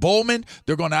Navarro Bowman.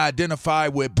 They're going to identify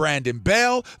with Brandon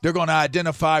Bell. They're going to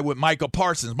identify with Micah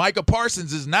Parsons. Micah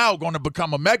Parsons is now going to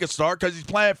become a megastar because he's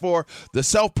playing for the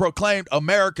self-proclaimed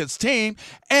America's team.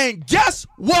 And guess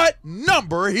what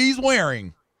number he's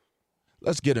wearing?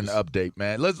 Let's get an update,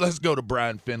 man. Let's go to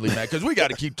Brian Finley, man, because we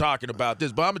got to keep talking about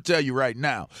this. But I'm going to tell you right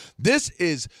now, this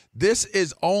is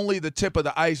only the tip of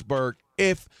the iceberg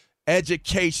if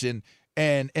education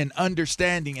and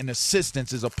understanding and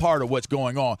assistance is a part of what's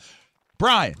going on.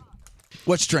 Brian,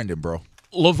 what's trending, bro?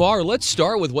 LeVar, let's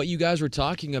start with what you guys were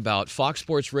talking about. Fox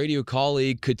Sports Radio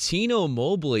colleague Cuttino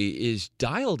Mobley is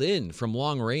dialed in from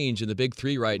long range in the Big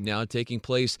Three right now, taking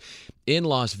place in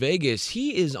Las Vegas.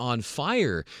 He is on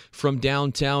fire from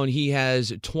downtown. He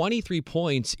has 23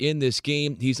 points in this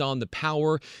game. He's on the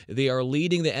power. They are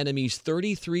leading the enemies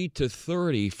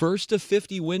 33-30. First to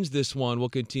 50 wins this one. We'll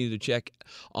continue to check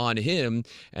on him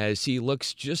as he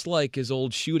looks just like his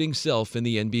old shooting self in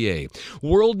the NBA.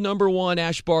 World number one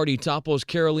Ash Barty topples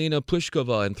Karolina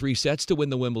Pliskova in 3 sets to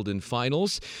win the Wimbledon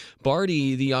finals.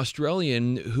 Barty, the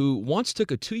Australian who once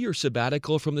took a 2-year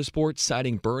sabbatical from the sport,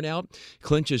 citing burnout,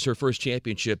 clinches her first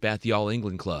championship at the All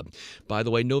England Club. By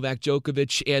the way, Novak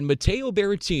Djokovic and Matteo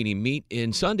Berrettini meet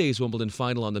in Sunday's Wimbledon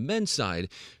final on the men's side.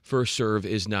 First serve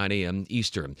is 9 a.m.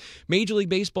 Eastern. Major League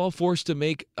Baseball forced to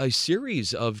make a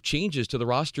series of changes to the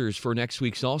rosters for next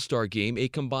week's All-Star game. A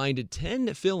combined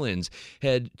 10 fill-ins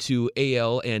head to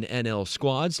AL and NL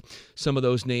squads. Some of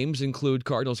those names include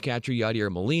Cardinals catcher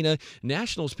Yadier Molina,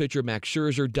 Nationals pitcher Max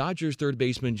Scherzer, Dodgers third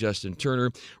baseman Justin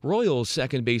Turner, Royals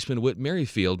second baseman Whit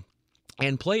Merrifield,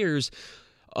 and players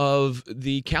of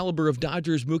the caliber of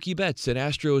Dodgers Mookie Betts and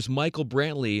Astros Michael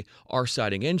Brantley are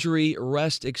citing injury,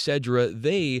 rest, etc.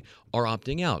 They are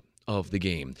opting out of the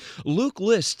game. Luke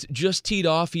List just teed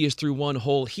off. He is through 1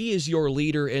 hole. He is your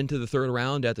leader into the 3rd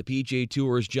round at the PGA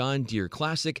Tour's John Deere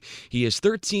Classic. He is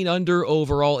 13 under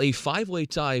overall, a 5-way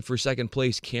tie for 2nd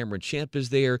place. Cameron Champ is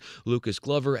there. Lucas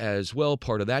Glover as well,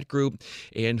 part of that group.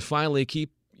 And finally,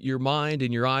 keep your mind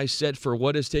and your eyes set for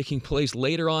what is taking place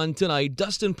later on tonight.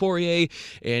 Dustin Poirier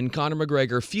and Conor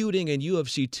McGregor feuding in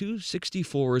UFC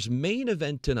 264's main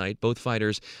event tonight. Both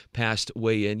fighters passed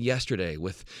weigh-in yesterday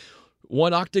with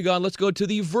one octagon. Let's go to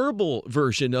the verbal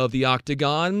version of the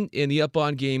octagon in the Up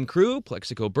On Game crew.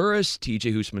 Plexico Burress,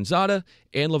 TJ Houshmandzadeh,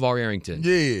 and LeVar Arrington.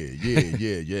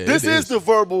 Yeah. This is the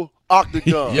verbal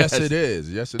octagon. Yes, it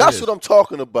is. Yes, it is. That's what I'm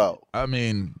talking about. I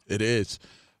mean, it is.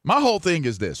 My whole thing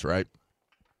is this, right?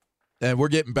 And we're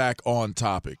getting back on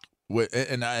topic.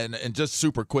 And just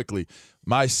super quickly,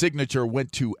 my signature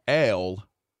went to L.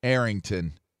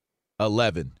 Arrington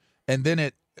 11. And then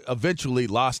it eventually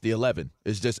lost the 11.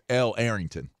 It's just L.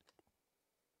 Arrington.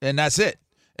 And that's it.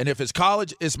 And if it's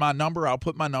college, it's my number. I'll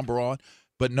put my number on,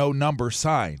 but no number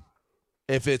sign.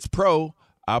 If it's pro,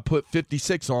 I'll put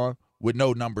 56 on with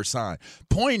no number sign.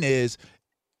 Point is,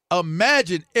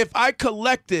 imagine if I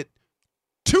collected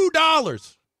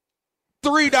 $2,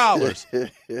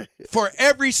 $3 for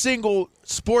every single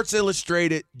Sports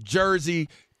Illustrated jersey,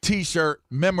 T-shirt,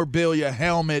 memorabilia,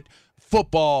 helmet,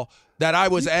 football that I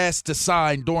was asked to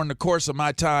sign during the course of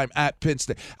my time at Penn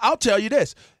State. I'll tell you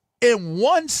this. In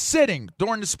one sitting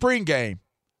during the spring game,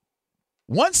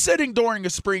 they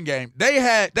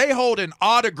hold an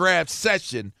autograph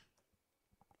session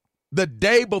the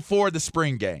day before the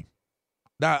spring game.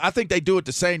 Now, I think they do it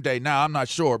the same day now. I'm not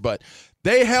sure, but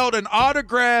they held an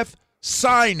autograph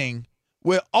signing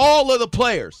with all of the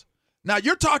players. Now,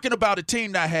 you're talking about a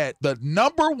team that had the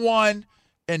number 1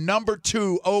 and number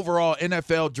 2 overall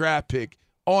NFL draft pick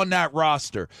on that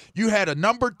roster. You had a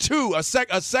number 2, a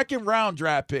second round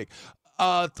draft pick,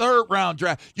 a third round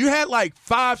draft. You had like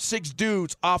 5-6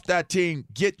 dudes off that team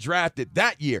get drafted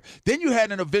that year. Then you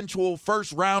had an eventual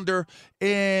first rounder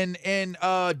in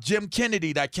Jim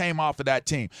Kennedy that came off of that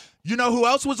team. You know who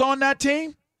else was on that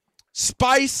team?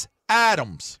 Spice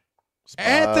Adams.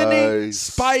 Anthony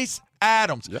Spice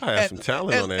Adams. Y'all have some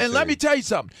talent on that team. And let me tell you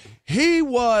something. He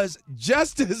was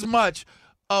just as much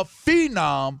a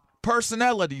phenom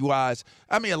personality-wise.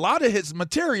 I mean, a lot of his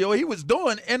material he was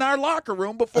doing in our locker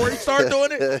room before he started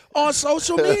doing it on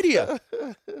social media.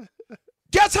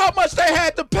 Guess how much they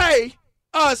had to pay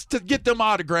us to get them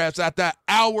autographs at that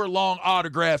hour-long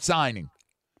autograph signing?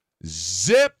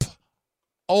 Zip-ola.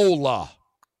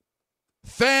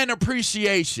 Fan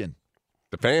appreciation.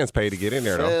 The fans pay to get in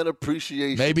there, though. Fan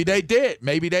appreciation. Maybe they did.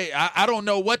 Maybe they. I don't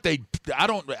know what they. I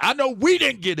know we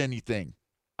didn't get anything.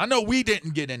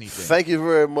 Thank you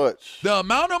very much. The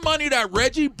amount of money that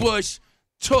Reggie Bush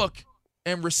took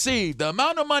and received, the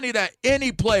amount of money that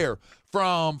any player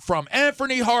from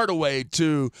Anthony Hardaway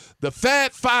to the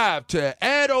Fat Five to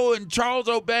Addo and Charles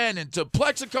O'Bannon to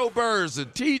Plexico Burrs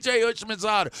and T.J.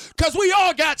 Houshmandzadeh, because we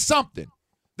all got something.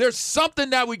 There's something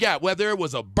that we got, whether it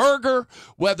was a burger,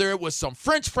 whether it was some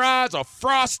French fries or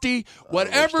Frosty,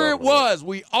 whatever it was,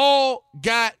 we all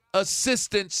got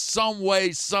assistance some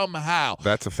way, somehow.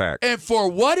 That's a fact. And for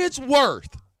what it's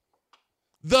worth,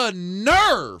 the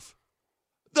nerve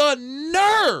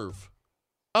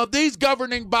of these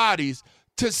governing bodies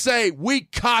to say, we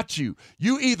caught you.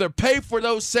 You either pay for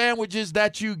those sandwiches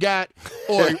that you got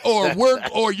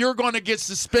or you're going to get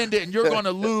suspended and you're going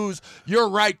to lose your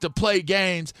right to play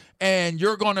games and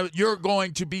you're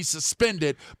going to be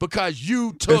suspended because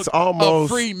you took a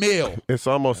free meal. It's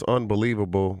almost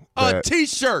unbelievable. A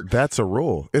T-shirt. That's a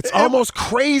rule. It's almost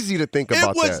crazy to think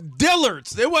about that. It was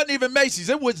Dillard's. It wasn't even Macy's.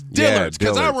 It was Dillard's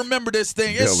because I remember this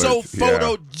thing. It's so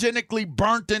photogenically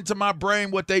burnt into my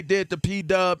brain what they did to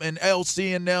P-Dub and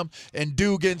LC and them and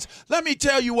Dugans. Let me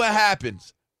tell you what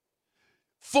happens.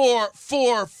 For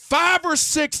 5 or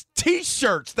 6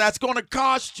 T-shirts, that's going to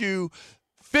cost you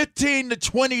 $15 to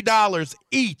 $20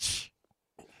 each.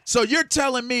 So you're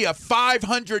telling me a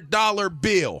 $500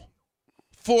 bill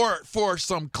for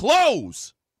some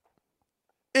clothes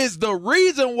is the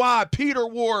reason why Peter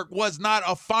Warrick was not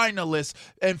a finalist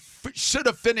and should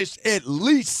have finished at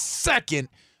least second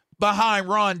behind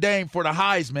Ron Dane for the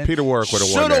Heisman. Peter Warrick would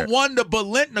have won that. Should have won the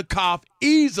Biletnikoff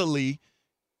easily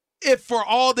if for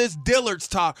all this Dillard's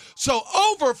talk. So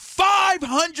over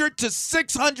 $500 to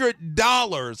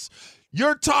 $600,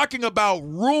 you're talking about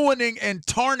ruining and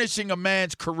tarnishing a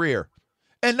man's career.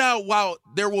 And now, while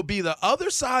there will be the other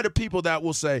side of people that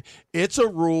will say, it's a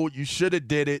rule, you should have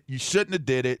did it, you shouldn't have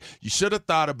did it, you should have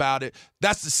thought about it.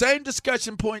 That's the same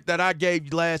discussion point that I gave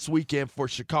you last weekend for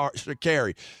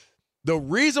Sha'Carri. The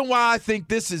reason why I think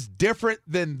this is different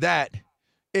than that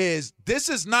is this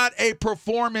is not a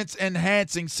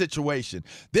performance-enhancing situation.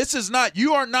 This is not –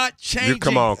 you are not changing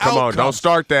Come on. Don't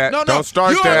start that. No, don't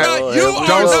start that.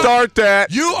 Don't start that.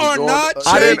 You are not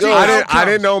changing outcomes. I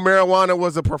didn't know marijuana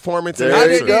was a performance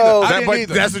enhancer. I didn't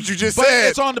either. That's what you just but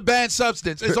said. It's on the banned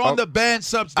substance. It's on the banned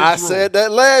substance I rule. said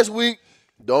that last week.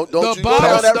 Don't you go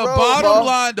down that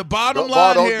road, the bottom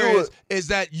line here is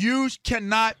that you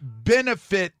cannot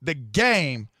benefit the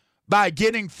game by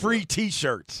getting free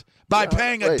T-shirts. By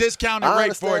paying a discounted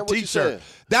rate for a T-shirt.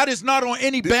 That is not on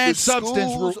any banned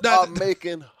substance rule. Are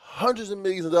making hundreds of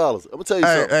millions of dollars. I'm going to tell you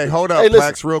something. Hey, hold up,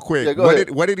 Plax, real quick. Yeah,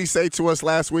 what did he say to us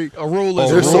last week? A rule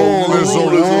is a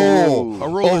rule. A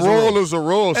rule is a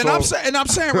rule. So. And I'm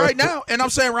saying right now,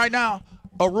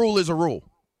 a rule is a rule.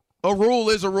 A rule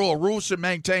is a rule. A rule should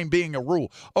maintain being a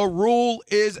rule. A rule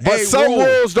is a rule. But some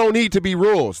rules don't need to be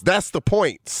rules. That's the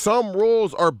point. Some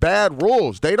rules are bad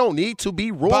rules. They don't need to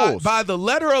be rules. By the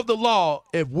letter of the law,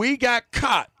 if we got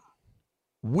caught,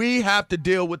 we have to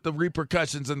deal with the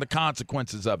repercussions and the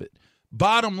consequences of it.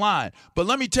 Bottom line. But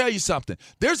let me tell you something.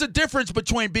 There's a difference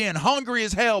between being hungry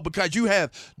as hell because you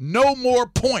have no more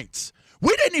points.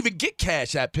 We didn't even get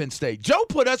cash at Penn State. Joe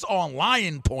put us on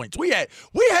Lion points. We had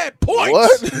points.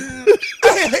 What?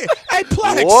 Hey,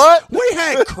 Plex. What? We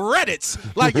had credits.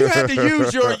 Like you had to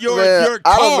use your card.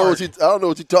 I don't know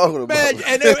what you're talking about. Man,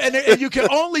 and you can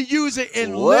only use it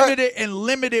in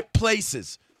limited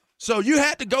places. So you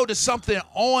had to go to something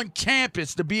on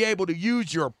campus to be able to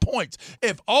use your points.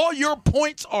 If all your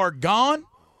points are gone,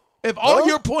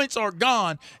 your points are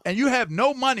gone and you have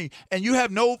no money and you have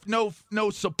no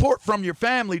support from your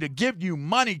family to give you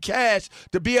money, cash,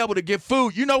 to be able to get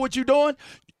food, you know what you're doing?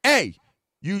 Hey,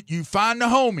 you find the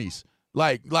homies.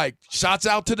 Like shots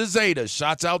out to the Zetas,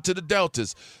 shots out to the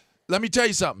Deltas. Let me tell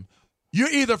you something. You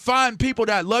either find people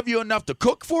that love you enough to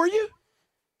cook for you,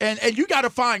 and you got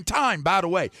to find time, by the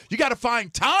way. You got to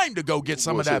find time to go get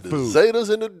some of that food.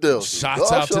 Zetas and the Deltas.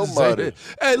 Shots out to the Zetas.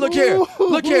 Hey, look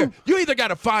here. You either got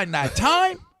to find that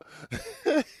time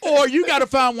or you got to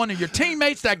find one of your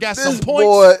teammates that got some points. This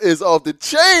boy is off the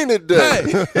chain today.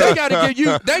 Hey, they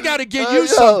got to give you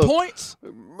some points.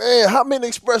 Man, how many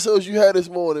espressos you had this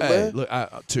morning, man? Look,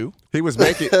 2. He was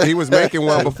making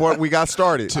one before we got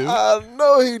started. 2. I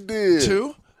know he did.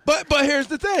 2. But here's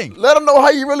the thing. Let them know how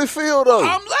you really feel, though.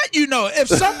 I'm letting you know. If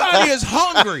somebody is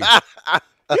hungry,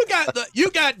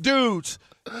 you got dudes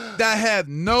that have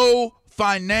no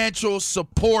financial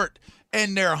support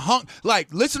and they're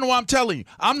like, listen to what I'm telling you.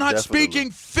 I'm not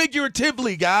speaking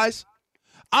figuratively, guys.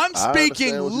 I'm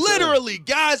speaking literally.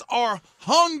 Guys are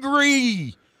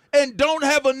hungry and don't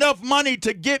have enough money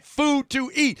to get food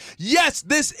to eat. Yes,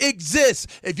 this exists.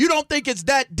 If you don't think it's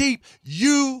that deep,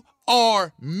 you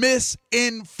are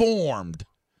misinformed.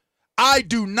 I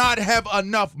do not have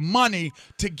enough money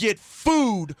to get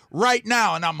food right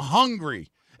now, and I'm hungry.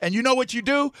 And you know what you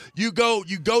do? You go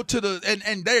to the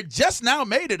and they just now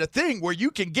made it a thing where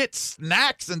you can get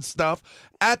snacks and stuff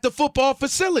at the football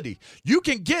facility.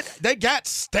 They got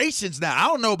stations now. I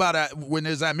don't know about when it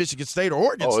was at Michigan State or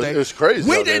Oregon State. It's crazy.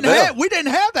 We didn't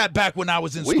have that back when I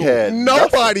was in school.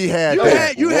 Nobody had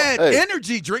that. You had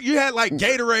energy drink. You had like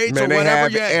Gatorades or whatever. They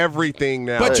have you had everything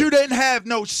now. But you didn't have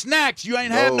no snacks. You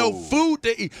ain't have no food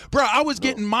to eat. Bro, I was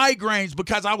getting migraines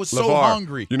because I was so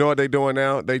hungry. You know what they doing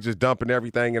now? They just dumping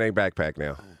everything in a backpack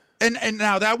now. And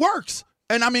now that works.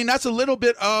 And I mean, that's a little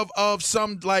bit of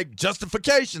some like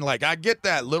justification. Like I get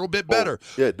that a little bit better.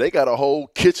 Yeah, they got a whole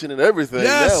kitchen and everything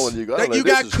now. When you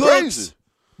got cooks. Crazy.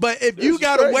 But if you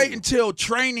got to wait until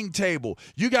training table,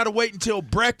 you got to wait until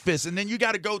breakfast, and then you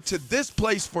got to go to this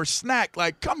place for snack.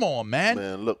 Like, come on, man.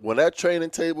 Man, look, when that training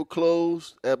table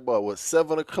closed at about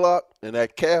 7:00 and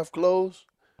that calf closed,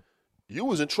 you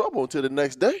was in trouble until the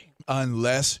next day.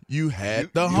 Unless you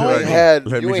had the hunger.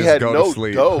 You ain't had no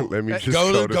dough. Let me just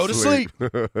go to sleep.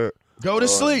 Go to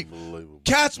sleep.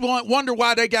 Cats wonder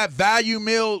why they got value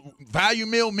meal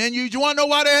menus. You want to know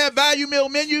why they have value meal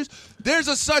menus? There's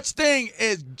a such thing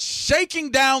as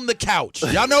shaking down the couch.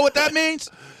 Y'all know what that means?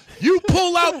 You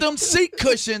pull out them seat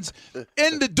cushions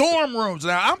in the dorm rooms.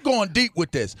 Now, I'm going deep with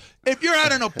this. If you're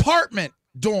at an apartment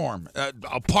dorm,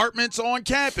 apartments on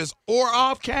campus or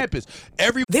off campus,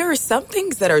 there are some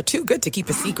things that are too good to keep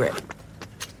a secret.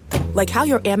 Like how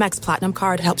your Amex Platinum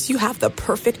card helps you have the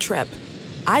perfect trip.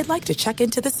 I'd like to check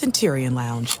into the Centurion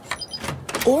Lounge.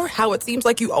 Or how it seems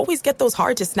like you always get those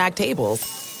hard-to-snag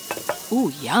tables.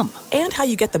 Ooh, yum. And how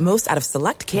you get the most out of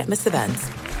select can't-miss events.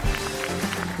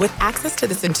 With access to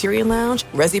the Centurion Lounge,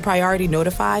 Resi Priority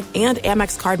Notify, and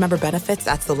Amex card member benefits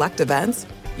at select events,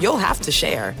 you'll have to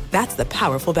share. That's the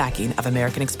powerful backing of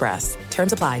American Express.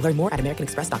 Terms apply. Learn more at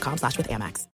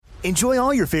americanexpress.com/withAmex. Enjoy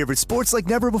all your favorite sports like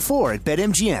never before at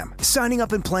BetMGM. Signing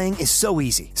up and playing is so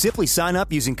easy. Simply sign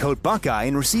up using code Buckeye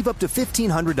and receive up to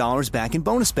 $1,500 back in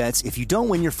bonus bets if you don't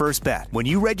win your first bet. When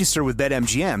you register with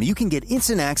BetMGM, you can get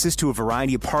instant access to a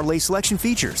variety of parlay selection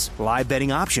features, live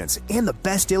betting options, and the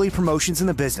best daily promotions in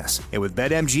the business. And with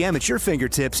BetMGM at your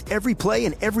fingertips, every play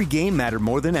and every game matter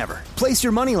more than ever. Place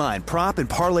your moneyline, prop, and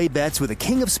parlay bets with the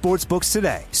king of sportsbooks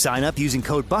today. Sign up using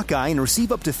code Buckeye and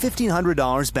receive up to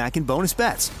 $1,500 back in bonus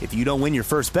bets if you don't win your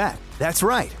first bet. That's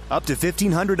right, up to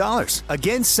 $1,500.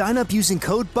 Again, sign up using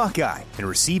code Buckeye and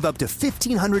receive up to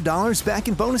 $1,500 back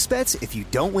in bonus bets if you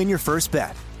don't win your first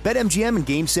bet. BetMGM and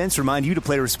GameSense remind you to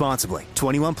play responsibly.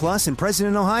 21 plus and present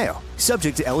in Ohio.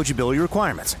 Subject to eligibility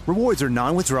requirements. Rewards are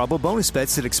non-withdrawable bonus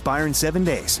bets that expire in 7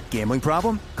 days. Gambling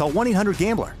problem? Call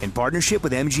 1-800-GAMBLER in partnership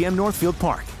with MGM Northfield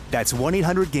Park. That's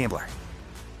 1-800-GAMBLER.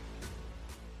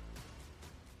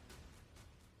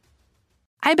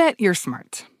 I bet you're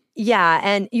smart. Yeah,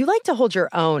 and you like to hold your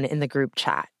own in the group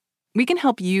chat. We can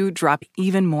help you drop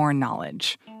even more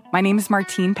knowledge. My name is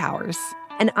Martine Powers.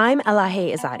 And I'm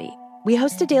Elahe Izadi. We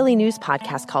host a daily news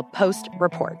podcast called Post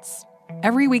Reports.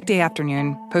 Every weekday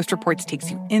afternoon, Post Reports takes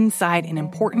you inside an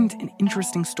important and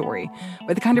interesting story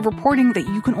with the kind of reporting that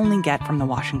you can only get from the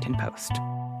Washington Post.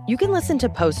 You can listen to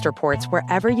Post Reports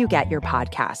wherever you get your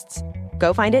podcasts.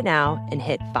 Go find it now and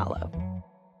hit follow.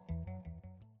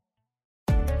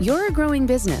 You're a growing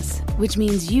business, which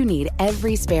means you need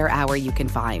every spare hour you can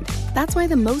find. That's why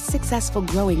the most successful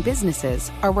growing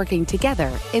businesses are working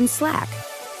together in Slack.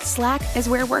 Slack is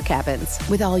where work happens,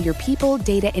 with all your people,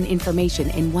 data, and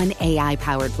information in one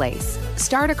AI-powered place.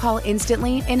 Start a call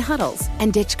instantly in huddles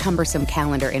and ditch cumbersome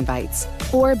calendar invites.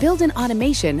 Or build an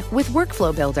automation with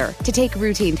Workflow Builder to take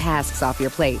routine tasks off your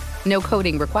plate. No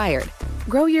coding required.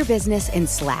 Grow your business in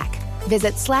Slack.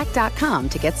 Visit slack.com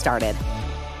to get started.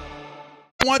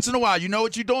 Once in a while, you know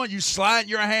what you're doing? You slide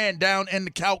your hand down in the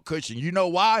couch cushion. You know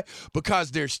why? Because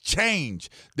there's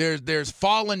change. There's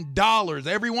fallen dollars.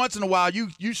 Every once in a while, you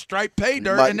strike pay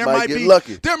dirt, and there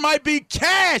might be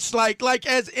cash, like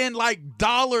as in like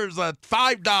dollars, a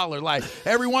 $5. Like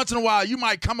every once in a while, you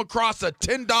might come across a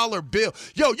 $10 bill.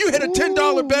 Yo, you hit a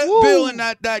 $10 bill in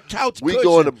that couch cushion. We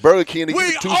going to Burger King to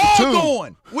get 2 for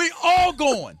 2. We all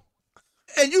going.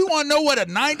 And you want to know what a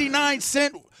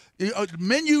 99-cent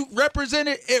menu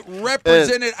represented? It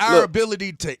represented our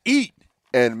ability to eat.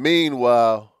 And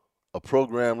meanwhile, a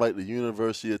program like the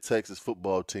University of Texas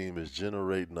football team is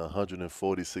generating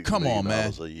 $146 million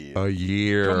a year. A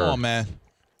year. Come on, man.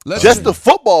 Just the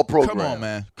football program. Come on,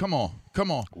 man.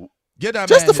 Come on. Get that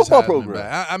just man the football Heisman program.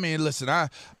 Back. I mean, listen,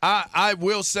 I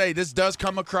will say this does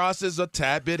come across as a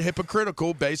tad bit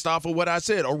hypocritical based off of what I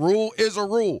said. A rule is a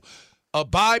rule.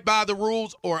 Abide by the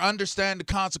rules or understand the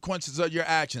consequences of your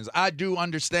actions. I do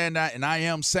understand that, and I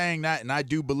am saying that, and I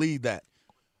do believe that.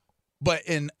 But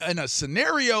in a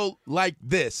scenario like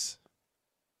this,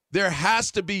 there has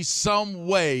to be some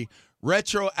way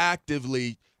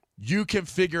retroactively you can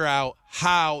figure out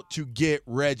how to get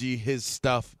Reggie his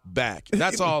stuff back.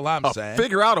 That's all I'm saying.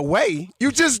 Figure out a way.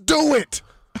 You just do it.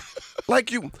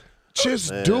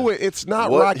 Do it. It's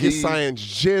not rocket science.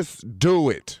 Just do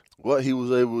it. What he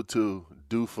was able to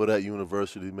do for that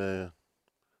university, man,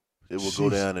 it will go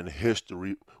down in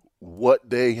history. What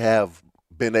they have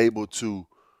been able to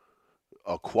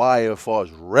acquire as far as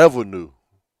revenue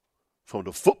from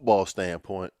the football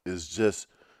standpoint is just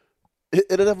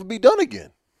it'll never be done again.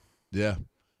 Yeah.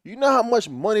 You know how much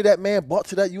money that man brought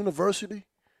to that university?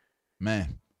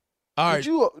 Man. All right.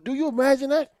 Do you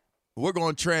imagine that? We're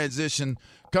going to transition.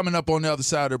 Coming up on the other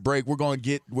side of the break, we're going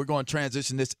to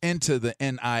transition this into the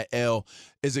NIL.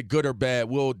 Is it good or bad?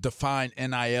 We'll define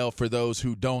NIL for those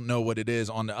who don't know what it is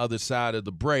on the other side of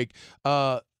the break.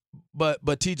 But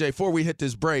TJ, before we hit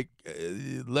this break,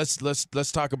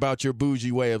 let's talk about your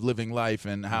bougie way of living life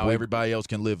and how everybody else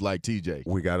can live like TJ.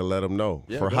 We got to let them know.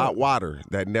 For hot water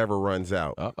that never runs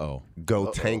out.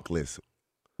 Go tankless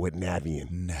with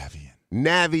Navien.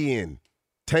 Navien.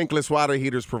 Tankless water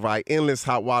heaters provide endless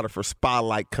hot water for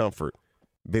spa-like comfort.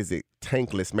 Visit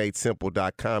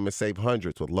tanklessmadesimple.com and save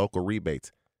hundreds with local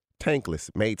rebates.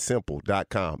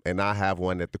 Tanklessmadesimple.com. And I have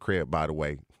one at the crib, by the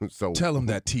way. So tell them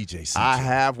that TJ sent I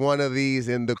have one of these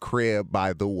in the crib,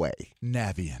 by the way.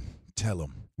 Navien. Tell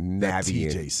them that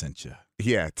TJ sent you.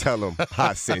 Yeah, tell them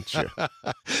I sent you.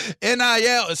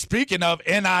 NIL. Speaking of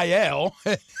NIL.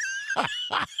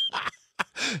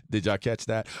 Did y'all catch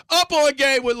that? Up on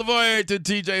Game with LeVar Arrington,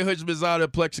 TJ Hutchinson,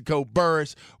 Plexico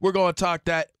Burris. We're going to talk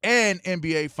that and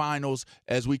NBA Finals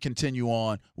as we continue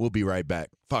on. We'll be right back.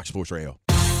 Fox Sports Radio.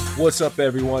 What's up,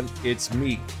 everyone? It's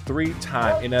me,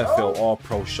 3-time NFL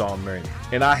All-Pro Sean Merriman,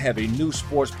 and I have a new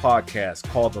sports podcast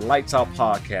called the Lights Out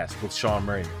Podcast with Sean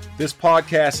Merriman. This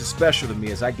podcast is special to me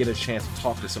as I get a chance to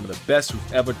talk to some of the best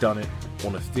who've ever done it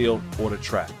on the field or the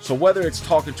track. So whether it's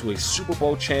talking to a Super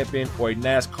Bowl champion or a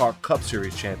NASCAR Cup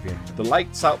Series champion, the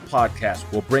Lights Out Podcast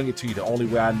will bring it to you the only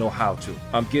way I know how to.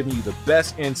 I'm giving you the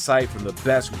best insight from the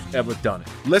best who's ever done it.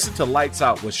 Listen to Lights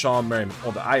Out with Sean Merriman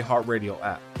on the iHeartRadio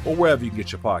app or wherever you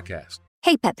get your podcast.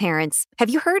 Hey, pet parents,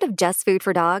 have you heard of Just Food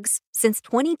for Dogs? Since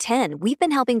 2010, we've been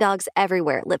helping dogs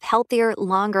everywhere live healthier,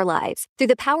 longer lives through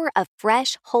the power of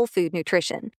fresh, whole food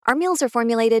nutrition. Our meals are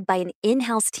formulated by an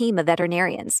in-house team of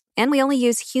veterinarians, and we only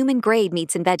use human-grade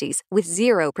meats and veggies with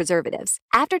 0 preservatives.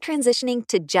 After transitioning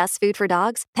to Just Food for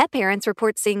Dogs, pet parents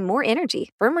report seeing more energy,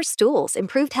 firmer stools,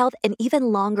 improved health, and even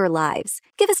longer lives.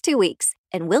 Give us 2 weeks,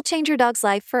 and we'll change your dog's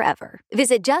life forever.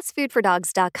 Visit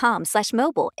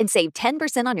justfoodfordogs.com/mobile and save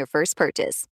 10% on your first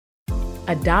purchase.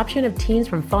 Adoption of teens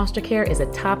from foster care is a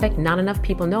topic not enough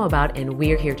people know about, and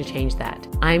we're here to change that.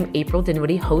 I'm April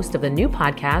Dinwiddie, host of the new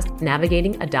podcast,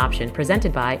 Navigating Adoption,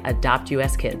 presented by Adopt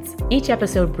US Kids. Each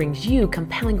episode brings you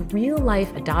compelling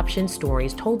real-life adoption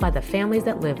stories told by the families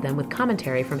that live them with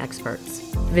commentary from experts.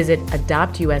 Visit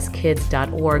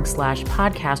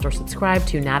adoptuskids.org/podcast or subscribe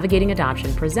to Navigating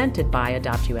Adoption, presented by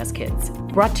Adopt US Kids.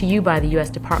 Brought to you by the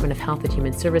U.S. Department of Health and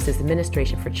Human Services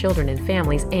Administration for Children and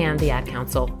Families and the Ad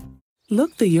Council.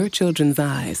 Look through your children's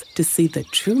eyes to see the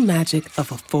true magic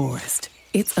of a forest.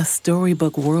 It's a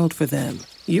storybook world for them.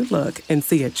 You look and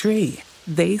see a tree.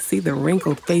 They see the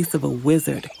wrinkled face of a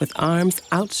wizard with arms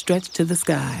outstretched to the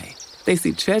sky. They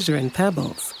see treasure in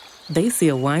pebbles. They see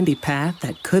a windy path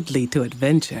that could lead to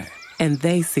adventure. And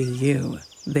they see you,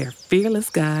 their fearless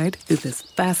guide through this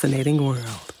fascinating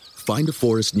world. Find a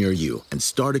forest near you and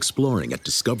start exploring at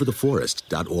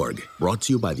discovertheforest.org. Brought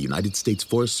to you by the United States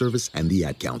Forest Service and the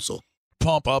Ad Council.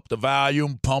 Pump up the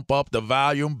volume,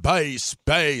 bass,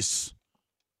 bass.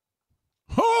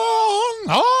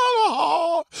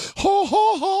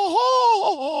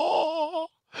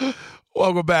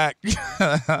 Welcome back.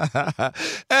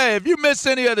 Hey, if you missed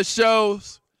any of the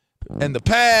shows in the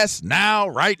past, now,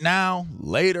 right now,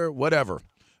 later, whatever,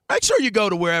 make sure you go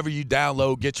to wherever you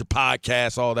download, get your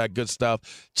podcasts, all that good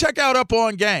stuff. Check out Up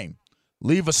On Game.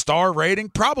 Leave a star rating,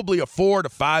 probably a 4 to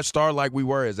 5 star like we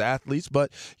were as athletes,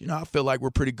 but, I feel like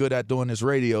we're pretty good at doing this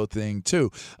radio thing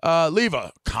too. Leave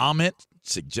a comment,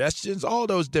 suggestions, all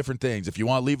those different things. If you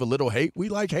want to leave a little hate, we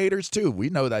like haters too.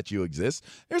 We know that you exist.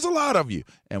 There's a lot of you,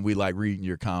 and we like reading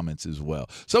your comments as well.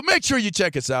 So make sure you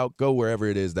check us out. Go wherever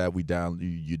it is that you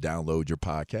download your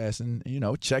podcast and,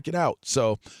 check it out.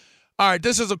 So, all right,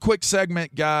 this is a quick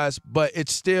segment, guys, but it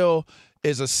still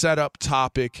is a setup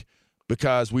topic,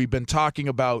 because we've been talking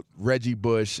about Reggie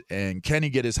Bush and can he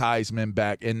get his Heisman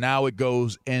back, and now it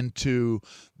goes into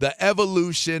the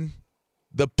evolution,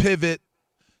 the pivot,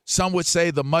 some would say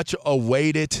the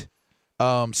much-awaited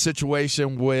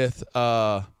situation with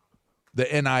the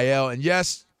NIL. And,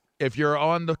 yes, if you're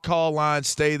on the call line,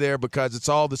 stay there because it's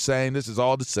all the same. This is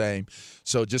all the same.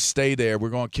 So just stay there.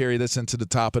 We're going to carry this into the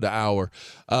top of the hour.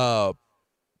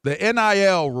 The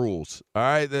NIL rules, all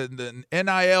right? The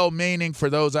NIL meaning, for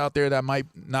those out there that might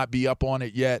not be up on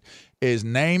it yet, is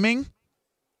naming,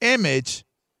 image,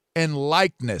 and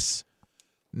likeness.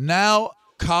 Now,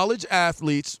 college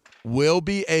athletes will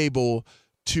be able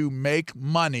to make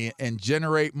money and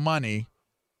generate money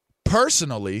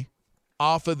personally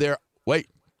off of their, wait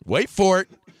for it,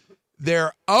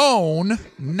 their own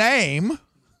name,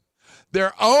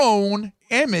 their own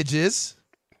images,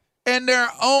 and their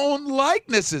own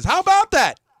likenesses. How about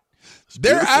that?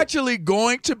 They're actually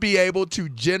going to be able to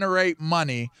generate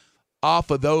money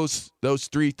off of those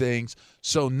 3 things.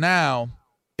 So now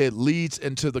it leads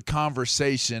into the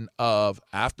conversation of,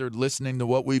 after listening to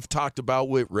what we've talked about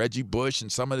with Reggie Bush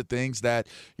and some of the things that,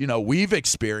 we've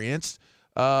experienced,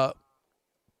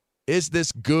 is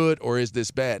this good or is this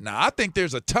bad? Now, I think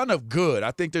there's a ton of good. I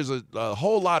think there's a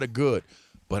whole lot of good.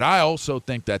 But I also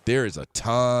think that there is a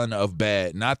ton of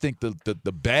bad. And I think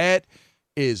the bad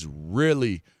is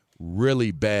really,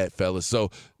 really bad, fellas.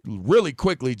 So really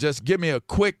quickly, just give me a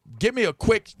quick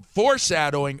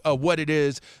foreshadowing of what it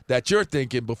is that you're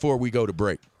thinking before we go to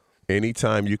break.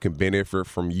 Anytime you can benefit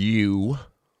from you,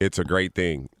 it's a great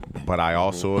thing. But I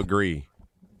also agree,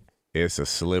 it's a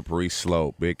slippery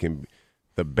slope.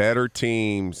 The better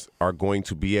teams are going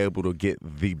to be able to get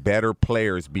the better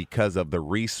players because of the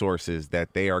resources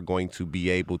that they are going to be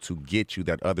able to get you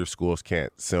that other schools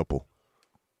can't. Simple.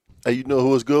 And you know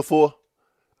who it's good for?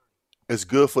 It's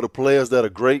good for the players that are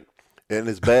great, and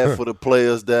it's bad for the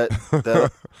players that are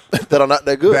not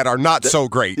that good. That are not so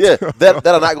great. Yeah, that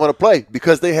are not going to play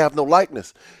because they have no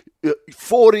likeness.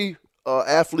 40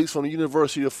 athletes from the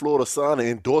University of Florida signed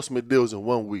endorsement deals in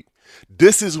 1 week.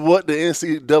 This is what the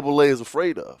NCAA is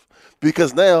afraid of,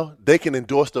 because now they can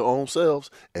endorse their own selves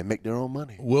and make their own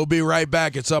money. We'll be right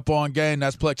back. It's Up On Game.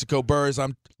 That's Plexico Burrs.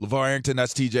 I'm LeVar Arrington.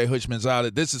 That's TJ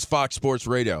Hutchmanzada. This is Fox Sports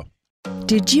Radio.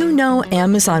 Did you know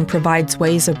Amazon provides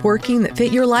ways of working that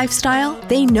fit your lifestyle?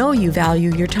 They know you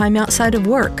value your time outside of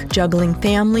work, juggling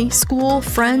family, school,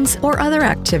 friends, or other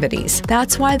activities.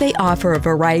 That's why they offer a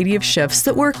variety of shifts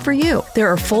that work for you. There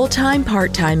are full-time,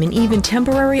 part-time, and even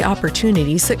temporary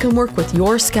opportunities that can work with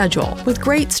your schedule, with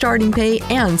great starting pay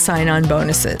and sign-on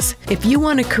bonuses. If you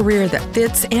want a career that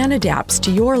fits and adapts to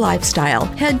your lifestyle,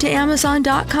 head to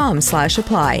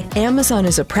Amazon.com/apply. Amazon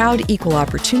is a proud equal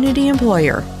opportunity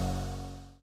employer.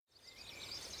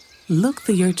 Look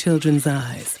through your children's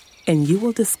eyes, and you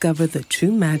will discover the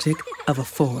true magic of a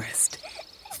forest.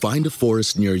 Find a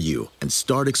forest near you and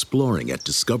start exploring at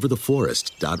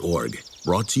discovertheforest.org.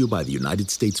 Brought to you by the United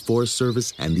States Forest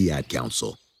Service and the Ad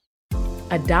Council.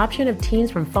 Adoption of teens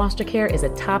from foster care is a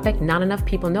topic not enough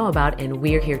people know about, and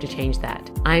we're here to change that.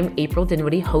 I'm April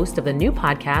Dinwiddie, host of the new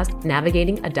podcast,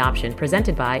 Navigating Adoption,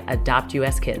 presented by Adopt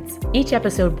US Kids. Each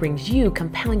episode brings you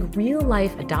compelling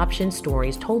real-life adoption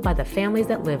stories told by the families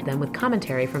that live them with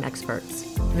commentary from experts.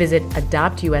 Visit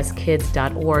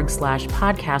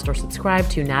adoptuskids.org/podcast or subscribe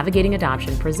to Navigating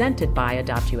Adoption, presented by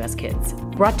Adopt US Kids.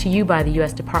 Brought to you by the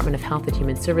U.S. Department of Health and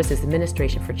Human Services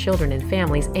Administration for Children and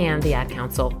Families and the Ad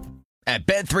Council. At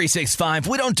Bet365,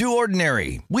 we don't do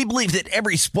ordinary. We believe that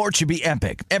every sport should be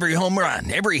epic. Every home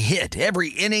run, every hit, every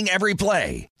inning, every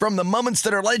play. From the moments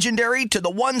that are legendary to the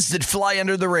ones that fly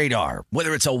under the radar.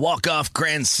 Whether it's a walk-off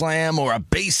grand slam or a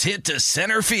base hit to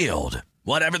center field.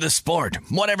 Whatever the sport,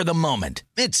 whatever the moment,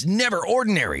 it's never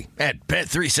ordinary at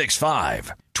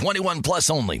Bet365. 21 plus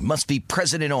only. Must be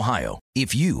present in Ohio.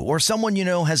 If you or someone you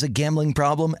know has a gambling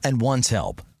problem and wants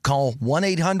help, call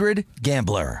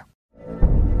 1-800-GAMBLER.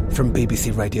 From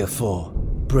BBC Radio 4,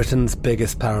 Britain's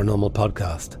biggest paranormal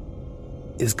podcast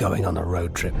is going on a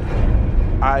road trip.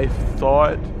 I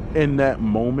thought in that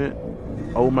moment,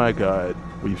 oh my God,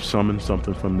 we've summoned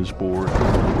something from this board.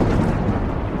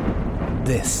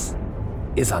 This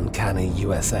is Uncanny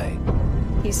USA.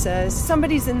 He says,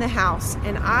 somebody's in the house,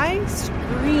 and I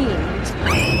screamed.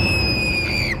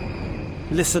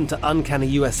 Listen to Uncanny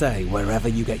USA wherever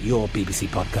you get your BBC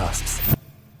podcasts,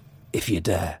 if you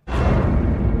dare.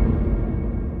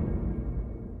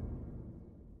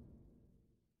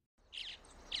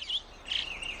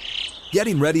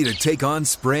 Getting ready to take on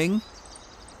spring?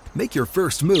 Make your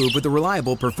first move with the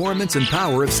reliable performance and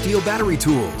power of Steel battery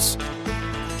tools.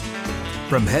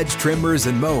 From hedge trimmers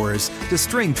and mowers to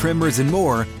string trimmers and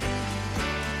more,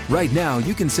 right now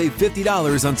you can save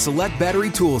 $50 on select battery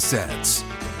tool sets.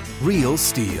 Real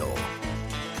Steel.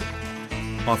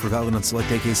 Offer valid on select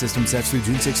AK system sets through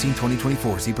June 16,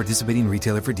 2024. See participating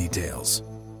retailer for details.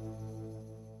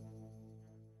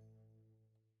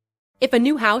 If a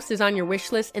new house is on your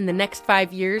wish list in the next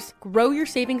 5 years, grow your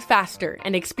savings faster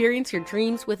and experience your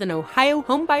dreams with an Ohio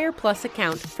Homebuyer Plus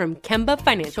account from Kemba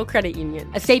Financial Credit Union.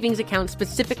 A savings account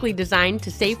specifically designed to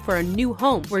save for a new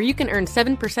home, where you can earn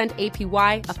 7%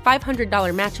 APY, a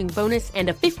 $500 matching bonus,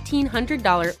 and a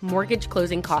 $1,500 mortgage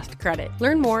closing cost credit.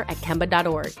 Learn more at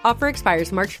Kemba.org. Offer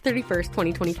expires March 31st,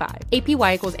 2025.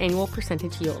 APY equals annual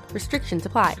percentage yield. Restrictions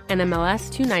apply.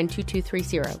 NMLS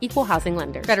 292230. Equal housing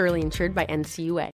lender. Federally insured by NCUA.